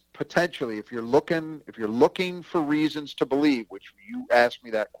is potentially, if you're looking for reasons to believe, which you asked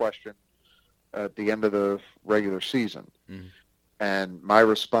me that question at the end of the regular season, and my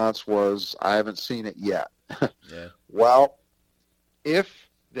response was, I haven't seen it yet. Yeah. Well, if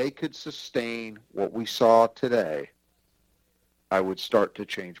they could sustain what we saw today, I would start to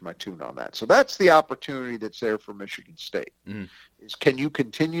change my tune on that. So that's the opportunity that's there for Michigan State. Is can you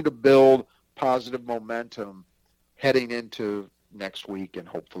continue to build positive momentum heading into next week and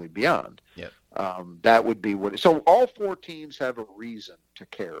hopefully beyond? Yep. That would be what. So all 4 teams have a reason to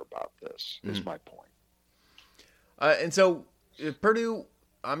care about this. Is my point. And so Purdue,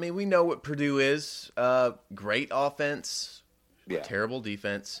 I mean, we know what Purdue is. Great offense. Yeah. Terrible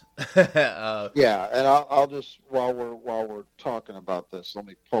defense. Yeah, and I'll just while we're talking about this, let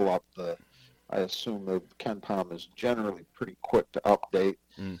me pull up I assume that Ken Palm is generally pretty quick to update,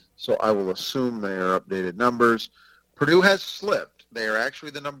 so I will assume they are updated numbers. Purdue has slipped. They are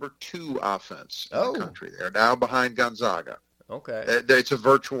actually the number 2 offense in the country. They are now behind Gonzaga. Okay, it's a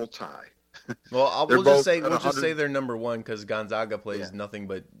virtual tie. Well, we'll just say they're number 1 because Gonzaga plays nothing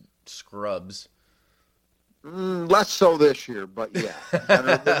but scrubs. Less so this year, but yeah.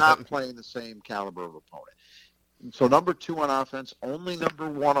 They're not playing the same caliber of opponent. So number 2 on offense, only number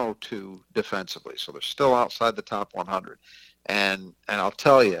 102 defensively. So they're still outside the top 100. And I'll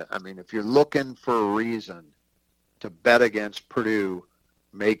tell you, I mean, if you're looking for a reason to bet against Purdue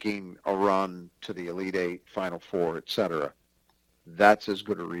making a run to the Elite 8, Final Four, et cetera, that's as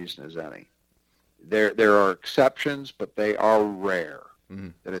good a reason as any. There are exceptions, but they are rare.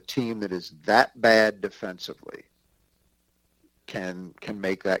 That a team that is that bad defensively can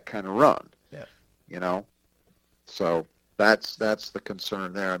make that kind of run. Yeah. So that's the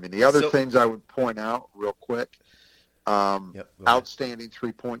concern there. I mean, the other things I would point out real quick, outstanding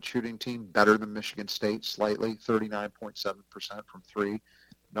 3-point shooting team, better than Michigan State slightly, 39.7% from 3,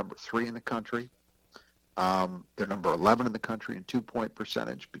 number 3 in the country. They're number 11 in the country in 2-point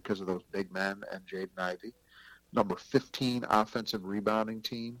percentage because of those big men and Jaden Ivey. Number 15 offensive rebounding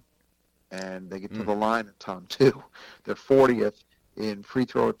team, and they get to the line a ton too. They're 40th in free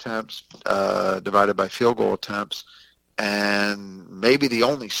throw attempts divided by field goal attempts, and maybe the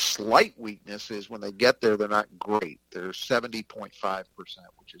only slight weakness is when they get there, they're not great. They're 70.5%,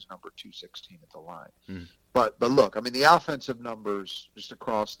 which is number 216 at the line. But look, I mean, the offensive numbers just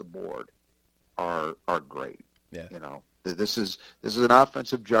across the board are great. Yeah. This is an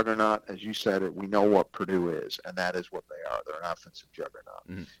offensive juggernaut, as you said. We know what Purdue is, and that is what they are. They're an offensive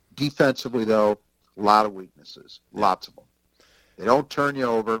juggernaut. Defensively, though, a lot of weaknesses, lots of them. They don't turn you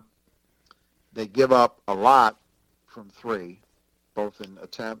over. They give up a lot from 3, both in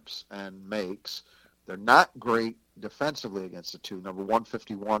attempts and makes. They're not great defensively against the 2, number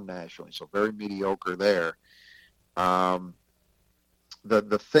 151 nationally, so very mediocre there. The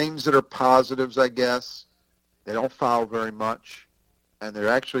things that are positives, I guess, they don't foul very much, and they're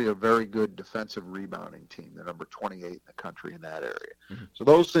actually a very good defensive rebounding team. They're number 28 in the country in that area. So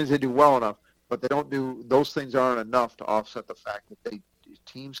those things they do well enough, but those things aren't enough to offset the fact that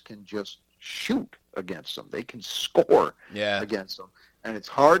teams can just shoot against them. They can score against them. And it's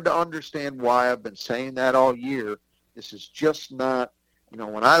hard to understand why. I've been saying that all year. This is just not,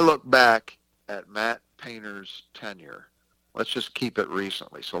 when I look back at Matt Painter's tenure, let's just keep it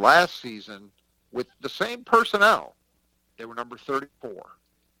recently. So last season, with the same personnel, they were number 34.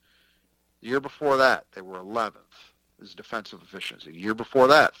 The year before that, they were 11th. This is defensive efficiency. The year before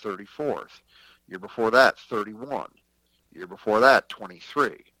that, 34th. Year before that, 31. Year before that,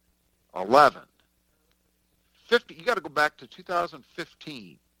 23. 11. 50. You got to go back to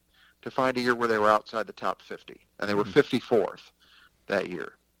 2015 to find a year where they were outside the top 50, and they were 54th that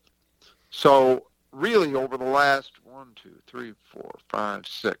year. So really over the last 1, 2, 3, 4, 5,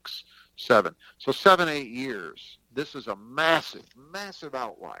 6, 7. So 7, 8 years, this is a massive, massive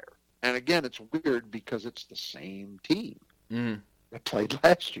outlier. And again, it's weird because it's the same team that played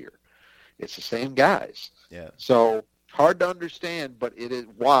last year. It's the same guys. Yeah. So hard to understand, but it is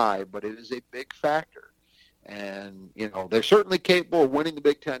why, but it is a big factor. And, they're certainly capable of winning the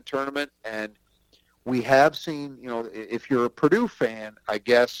Big Ten tournament. And we have seen, if you're a Purdue fan, I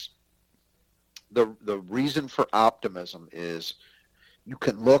guess the reason for optimism is you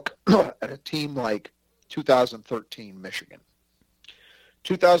can look at a team like 2013 Michigan.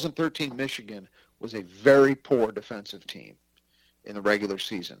 2013 Michigan was a very poor defensive team in the regular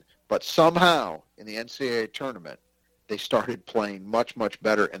season. But somehow in the NCAA tournament, they started playing much, much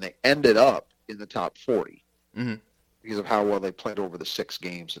better, and they ended up in the top 40 because of how well they played over the 6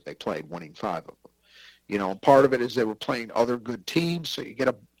 games that they played, winning 5 of them. Part of it is they were playing other good teams, so you get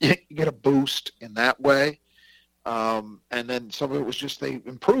a boost in that way. And then some of it was just they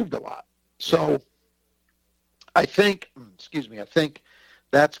improved a lot. So I think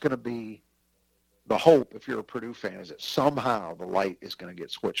that's going to be the hope if you're a Purdue fan, is that somehow the light is going to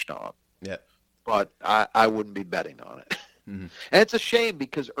get switched on. Yeah. But I wouldn't be betting on it. And it's a shame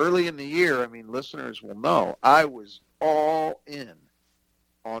because early in the year, listeners will know, I was all in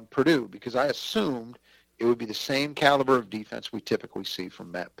on Purdue because I assumed it would be the same caliber of defense we typically see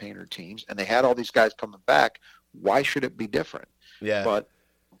from Matt Painter teams, and they had all these guys coming back. Why should it be different? Yeah. But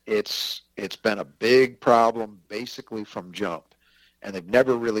it's been a big problem basically from jump, and they've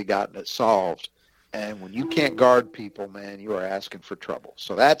never really gotten it solved. And when you can't guard people, man, you are asking for trouble.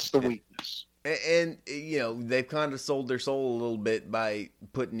 So that's the weakness. And they've kind of sold their soul a little bit by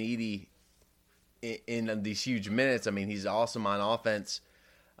putting Edey in these huge minutes. He's awesome on offense.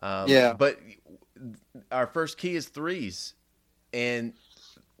 But our first key is threes. And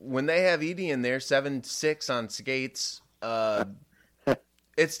when they have Edey in there, 7-6 on skates,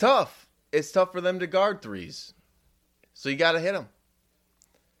 it's tough. It's tough for them to guard threes. So you got to hit them.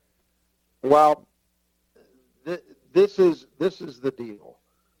 Well, this is the deal.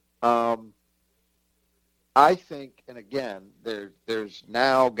 I think, and again, there's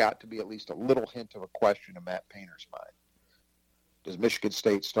now got to be at least a little hint of a question in Matt Painter's mind. Does Michigan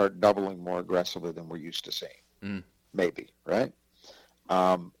State start doubling more aggressively than we're used to seeing? Maybe, right?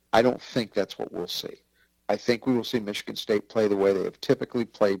 I don't think that's what we'll see. I think we will see Michigan State play the way they have typically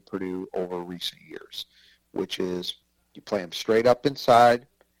played Purdue over recent years, which is you play them straight up inside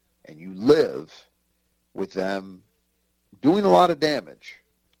and you live with them doing a lot of damage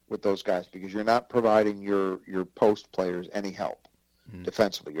with those guys because you're not providing your post players any help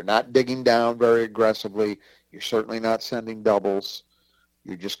defensively. You're not digging down very aggressively. You're certainly not sending doubles.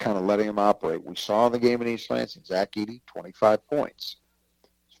 You're just kind of letting them operate. We saw in the game in East Lansing, Zach Edey, 25 points.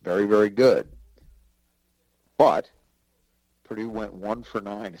 It's very, very good. But Purdue went 1 for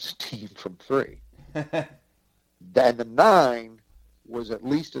 9 as a team from 3. Then the 9 was at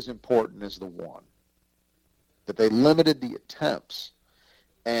least as important as the 1. That they limited the attempts.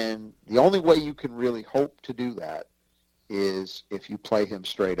 And the only way you can really hope to do that is if you play him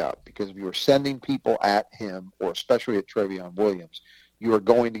straight up. Because if you're sending people at him, or especially at Trevion Williams, you are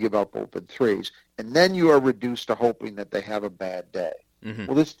going to give up open threes. And then you are reduced to hoping that they have a bad day.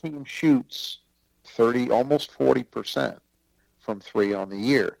 Well, this team shoots 30, almost 40% from 3 on the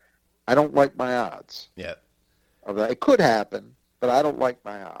year. I don't like my odds. Yeah. Of that. It could happen, but I don't like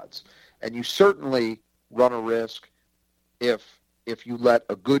my odds. And you certainly run a risk if you let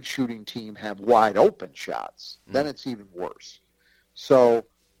a good shooting team have wide open shots. Then it's even worse. So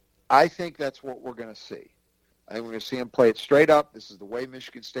I think that's what we're going to see. I think we're going to see them play it straight up. This is the way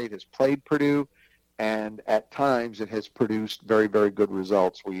Michigan State has played Purdue, and at times it has produced very, very good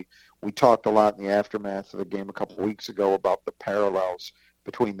results. We talked a lot in the aftermath of the game a couple of weeks ago about the parallels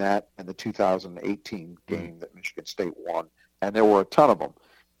between that and the 2018 game that Michigan State won, and there were a ton of them.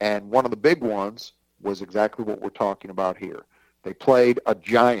 And one of the big ones was exactly what we're talking about here. They played a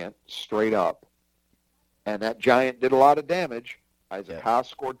giant straight up, and that giant did a lot of damage. Isaac Haas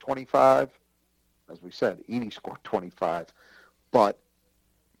scored 25. As we said, Edey scored 25. But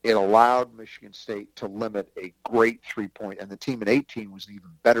it allowed Michigan State to limit a great three-point, and the team in 18 was an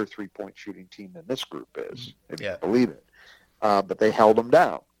even better three-point shooting team than this group is, if you believe it. But they held them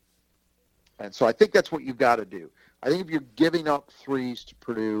down. And so I think that's what you've got to do. I think if you're giving up threes to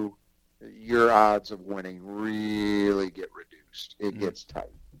Purdue, your odds of winning really get reduced. It gets tight.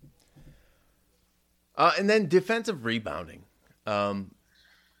 And then defensive rebounding. This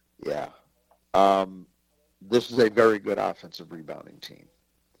is a very good offensive rebounding team.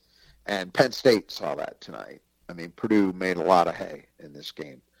 And Penn State saw that tonight. I mean, Purdue made a lot of hay in this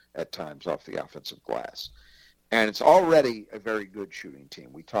game. at times off the offensive glass. And it's already a very good shooting team.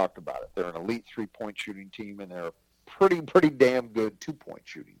 We talked about it. They're an elite three-point shooting team, and they're a pretty damn good two-point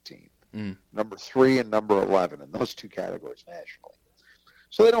shooting team. Number 3 and number 11 in those two categories nationally.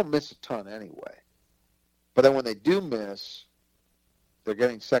 So they don't miss a ton anyway. But then when they do miss, they're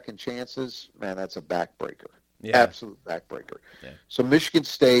getting second chances. Man, that's a backbreaker. Yeah. Absolute backbreaker. Yeah. So Michigan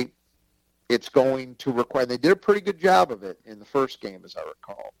State, it's going to require – they did a pretty good job of it in the first game, as I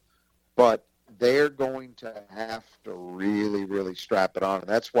recall. But they're going to have to really, really strap it on. And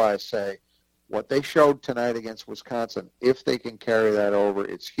that's why I say what they showed tonight against Wisconsin, if they can carry that over,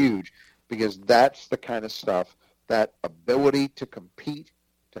 it's huge, because that's the kind of stuff, that ability to compete,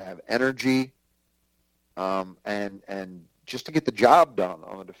 to have energy, and just to get the job done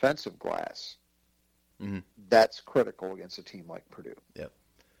on the defensive glass. That's critical against a team like Purdue. Yep.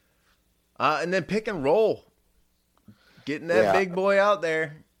 And then pick and roll. Getting that big boy out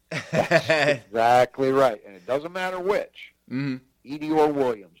there. That's exactly right. And it doesn't matter which. Edie or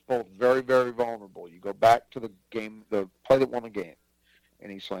Williams, both very, very vulnerable. You go back to the game, the play that won the game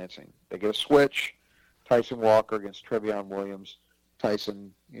in East Lansing. They get a switch. Tyson Walker against Trevion Williams.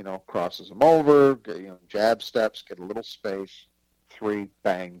 Tyson, crosses him over, jab steps, get a little space, 3,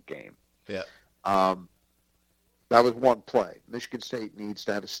 bang, game. Yeah. That was one play. Michigan State needs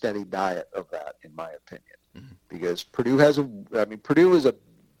to have a steady diet of that, in my opinion, because Purdue Purdue is a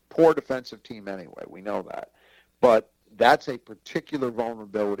poor defensive team anyway. We know that. But that's a particular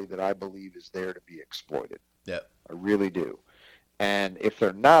vulnerability that I believe is there to be exploited. Yeah. I really do. And if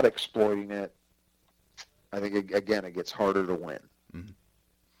they're not exploiting it, I think, again, it gets harder to win.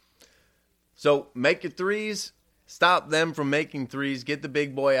 So make your threes, stop them from making threes, get the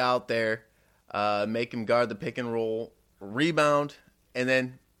big boy out there, make him guard the pick and roll, rebound, and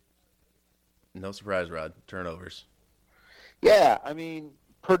then, no surprise, Rod, turnovers. Yeah,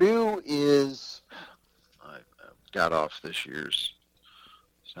 Purdue is, I got off this year's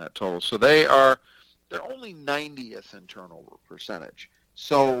stat total, so they're only 90th in turnover percentage.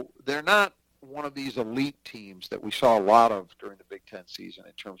 So they're not one of these elite teams that we saw a lot of during the Big Ten season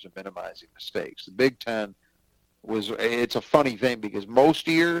in terms of minimizing mistakes. The Big Ten it's a funny thing, because most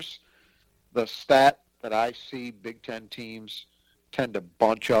years the stat that I see Big Ten teams tend to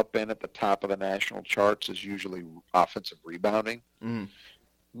bunch up in at the top of the national charts is usually offensive rebounding.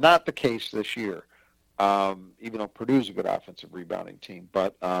 Not the case this year, even though Purdue's a good offensive rebounding team,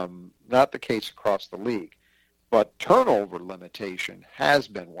 but not the case across the league. But turnover limitation has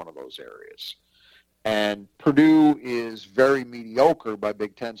been one of those areas. And Purdue is very mediocre by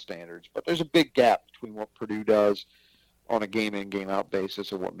Big Ten standards, but there's a big gap between what Purdue does on a game-in, game-out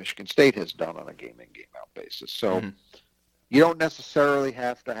basis and what Michigan State has done on a game-in, game-out basis. So you don't necessarily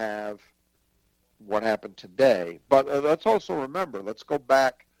have to have what happened today. But let's also remember, let's go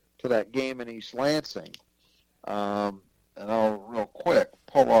back to that game in East Lansing. And I'll real quick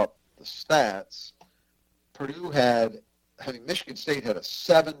pull up the stats. Michigan State had a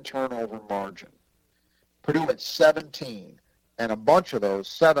 7-turnover margin. Purdue had 17, and a bunch of those,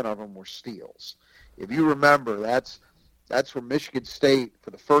 7 of them were steals. If you remember, that's where Michigan State, for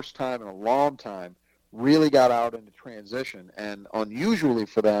the first time in a long time, really got out into transition. And unusually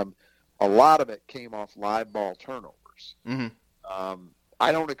for them, a lot of it came off live ball turnovers.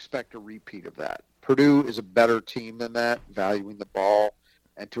 I don't expect a repeat of that. Purdue is a better team than that, valuing the ball.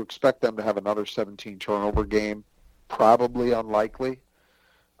 And to expect them to have another 17-turnover game, probably unlikely.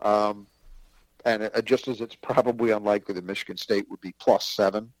 And just as it's probably unlikely that Michigan State would be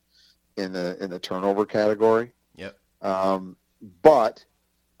 +7 in the turnover category. Yep. But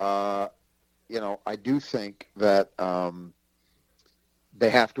I do think that they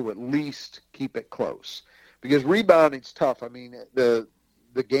have to at least keep it close, because rebounding's tough. The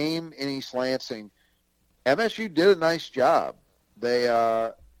game in East Lansing, MSU did a nice job. They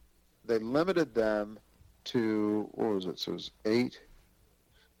limited them to, what was it? So it was 8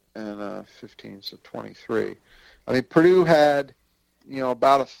 and 15, so 23. Purdue had,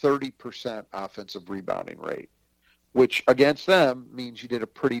 about a 30% offensive rebounding rate, which against them means you did a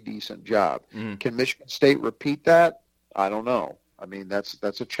pretty decent job. Can Michigan State repeat that? I don't know.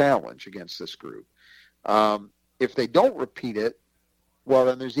 That's a challenge against this group. If they don't repeat it, well,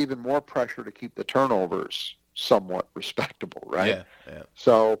 then there's even more pressure to keep the turnovers somewhat respectable, right? Yeah.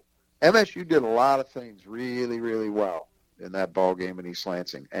 So MSU did a lot of things really, really well in that ball game in East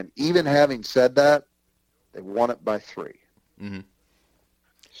Lansing. And even having said that, they won it by 3.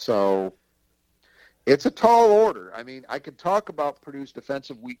 So it's a tall order. I could talk about Purdue's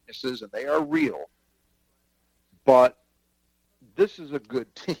defensive weaknesses, and they are real. But this is a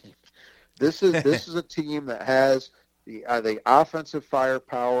good team. This is a team that has the offensive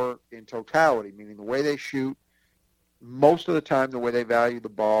firepower in totality, meaning the way they shoot, most of the time the way they value the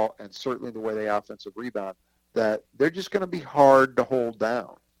ball, and certainly the way they offensive rebound, that they're just going to be hard to hold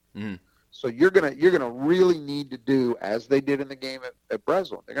down. Mm. So you're gonna really need to do, as they did in the game at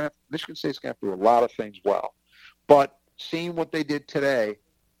Breslin. Michigan State's gonna have to do a lot of things well, but seeing what they did today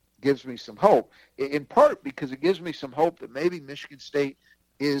gives me some hope. In part because it gives me some hope that maybe Michigan State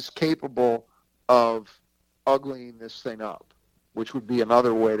is capable of uglying this thing up, which would be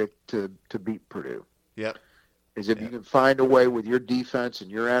another way to beat Purdue. Yep. Is if you can find a way with your defense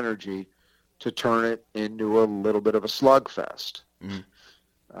and your energy to turn it into a little bit of a slugfest. Mm.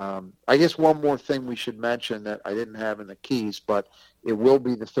 I guess one more thing we should mention that I didn't have in the keys, but it will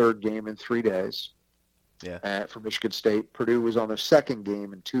be the third game in 3 days for Michigan State. Purdue was on their second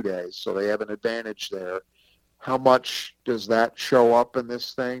game in 2 days, so they have an advantage there. How much does that show up in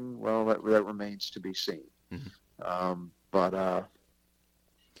this thing? Well, that remains to be seen. Mm-hmm. But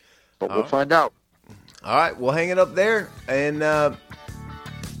we'll find out. All right, we'll hang it up there, and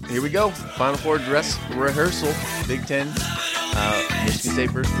here we go. Final Four dress rehearsal, Big Ten. Michigan State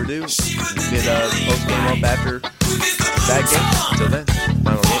versus Purdue. We'll get the post game up after that game. Until then,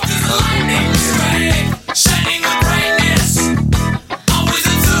 Final Four. Shining with brightness, always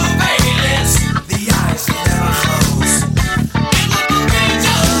a surveillance. The eyes never close. It will be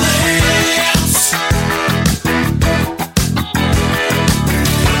delicious.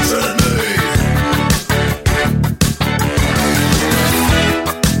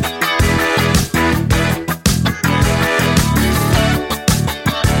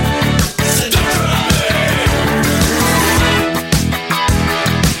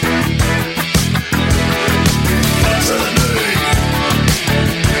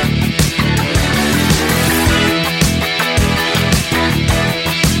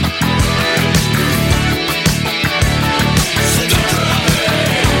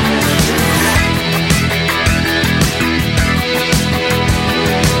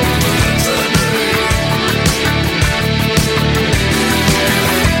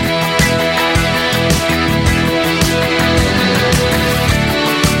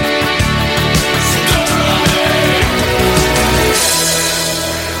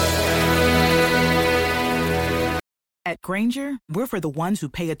 At Grainger, we're for the ones who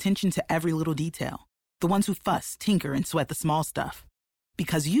pay attention to every little detail. The ones who fuss, tinker, and sweat the small stuff.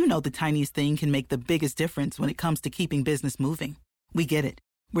 Because you know the tiniest thing can make the biggest difference when it comes to keeping business moving. We get it.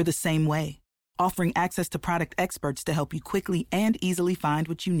 We're the same way. Offering access to product experts to help you quickly and easily find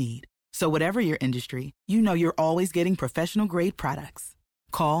what you need. So whatever your industry, you know you're always getting professional-grade products.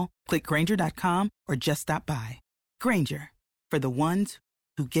 Call, click Grainger.com, or just stop by. Grainger, for the ones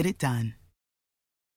who get it done.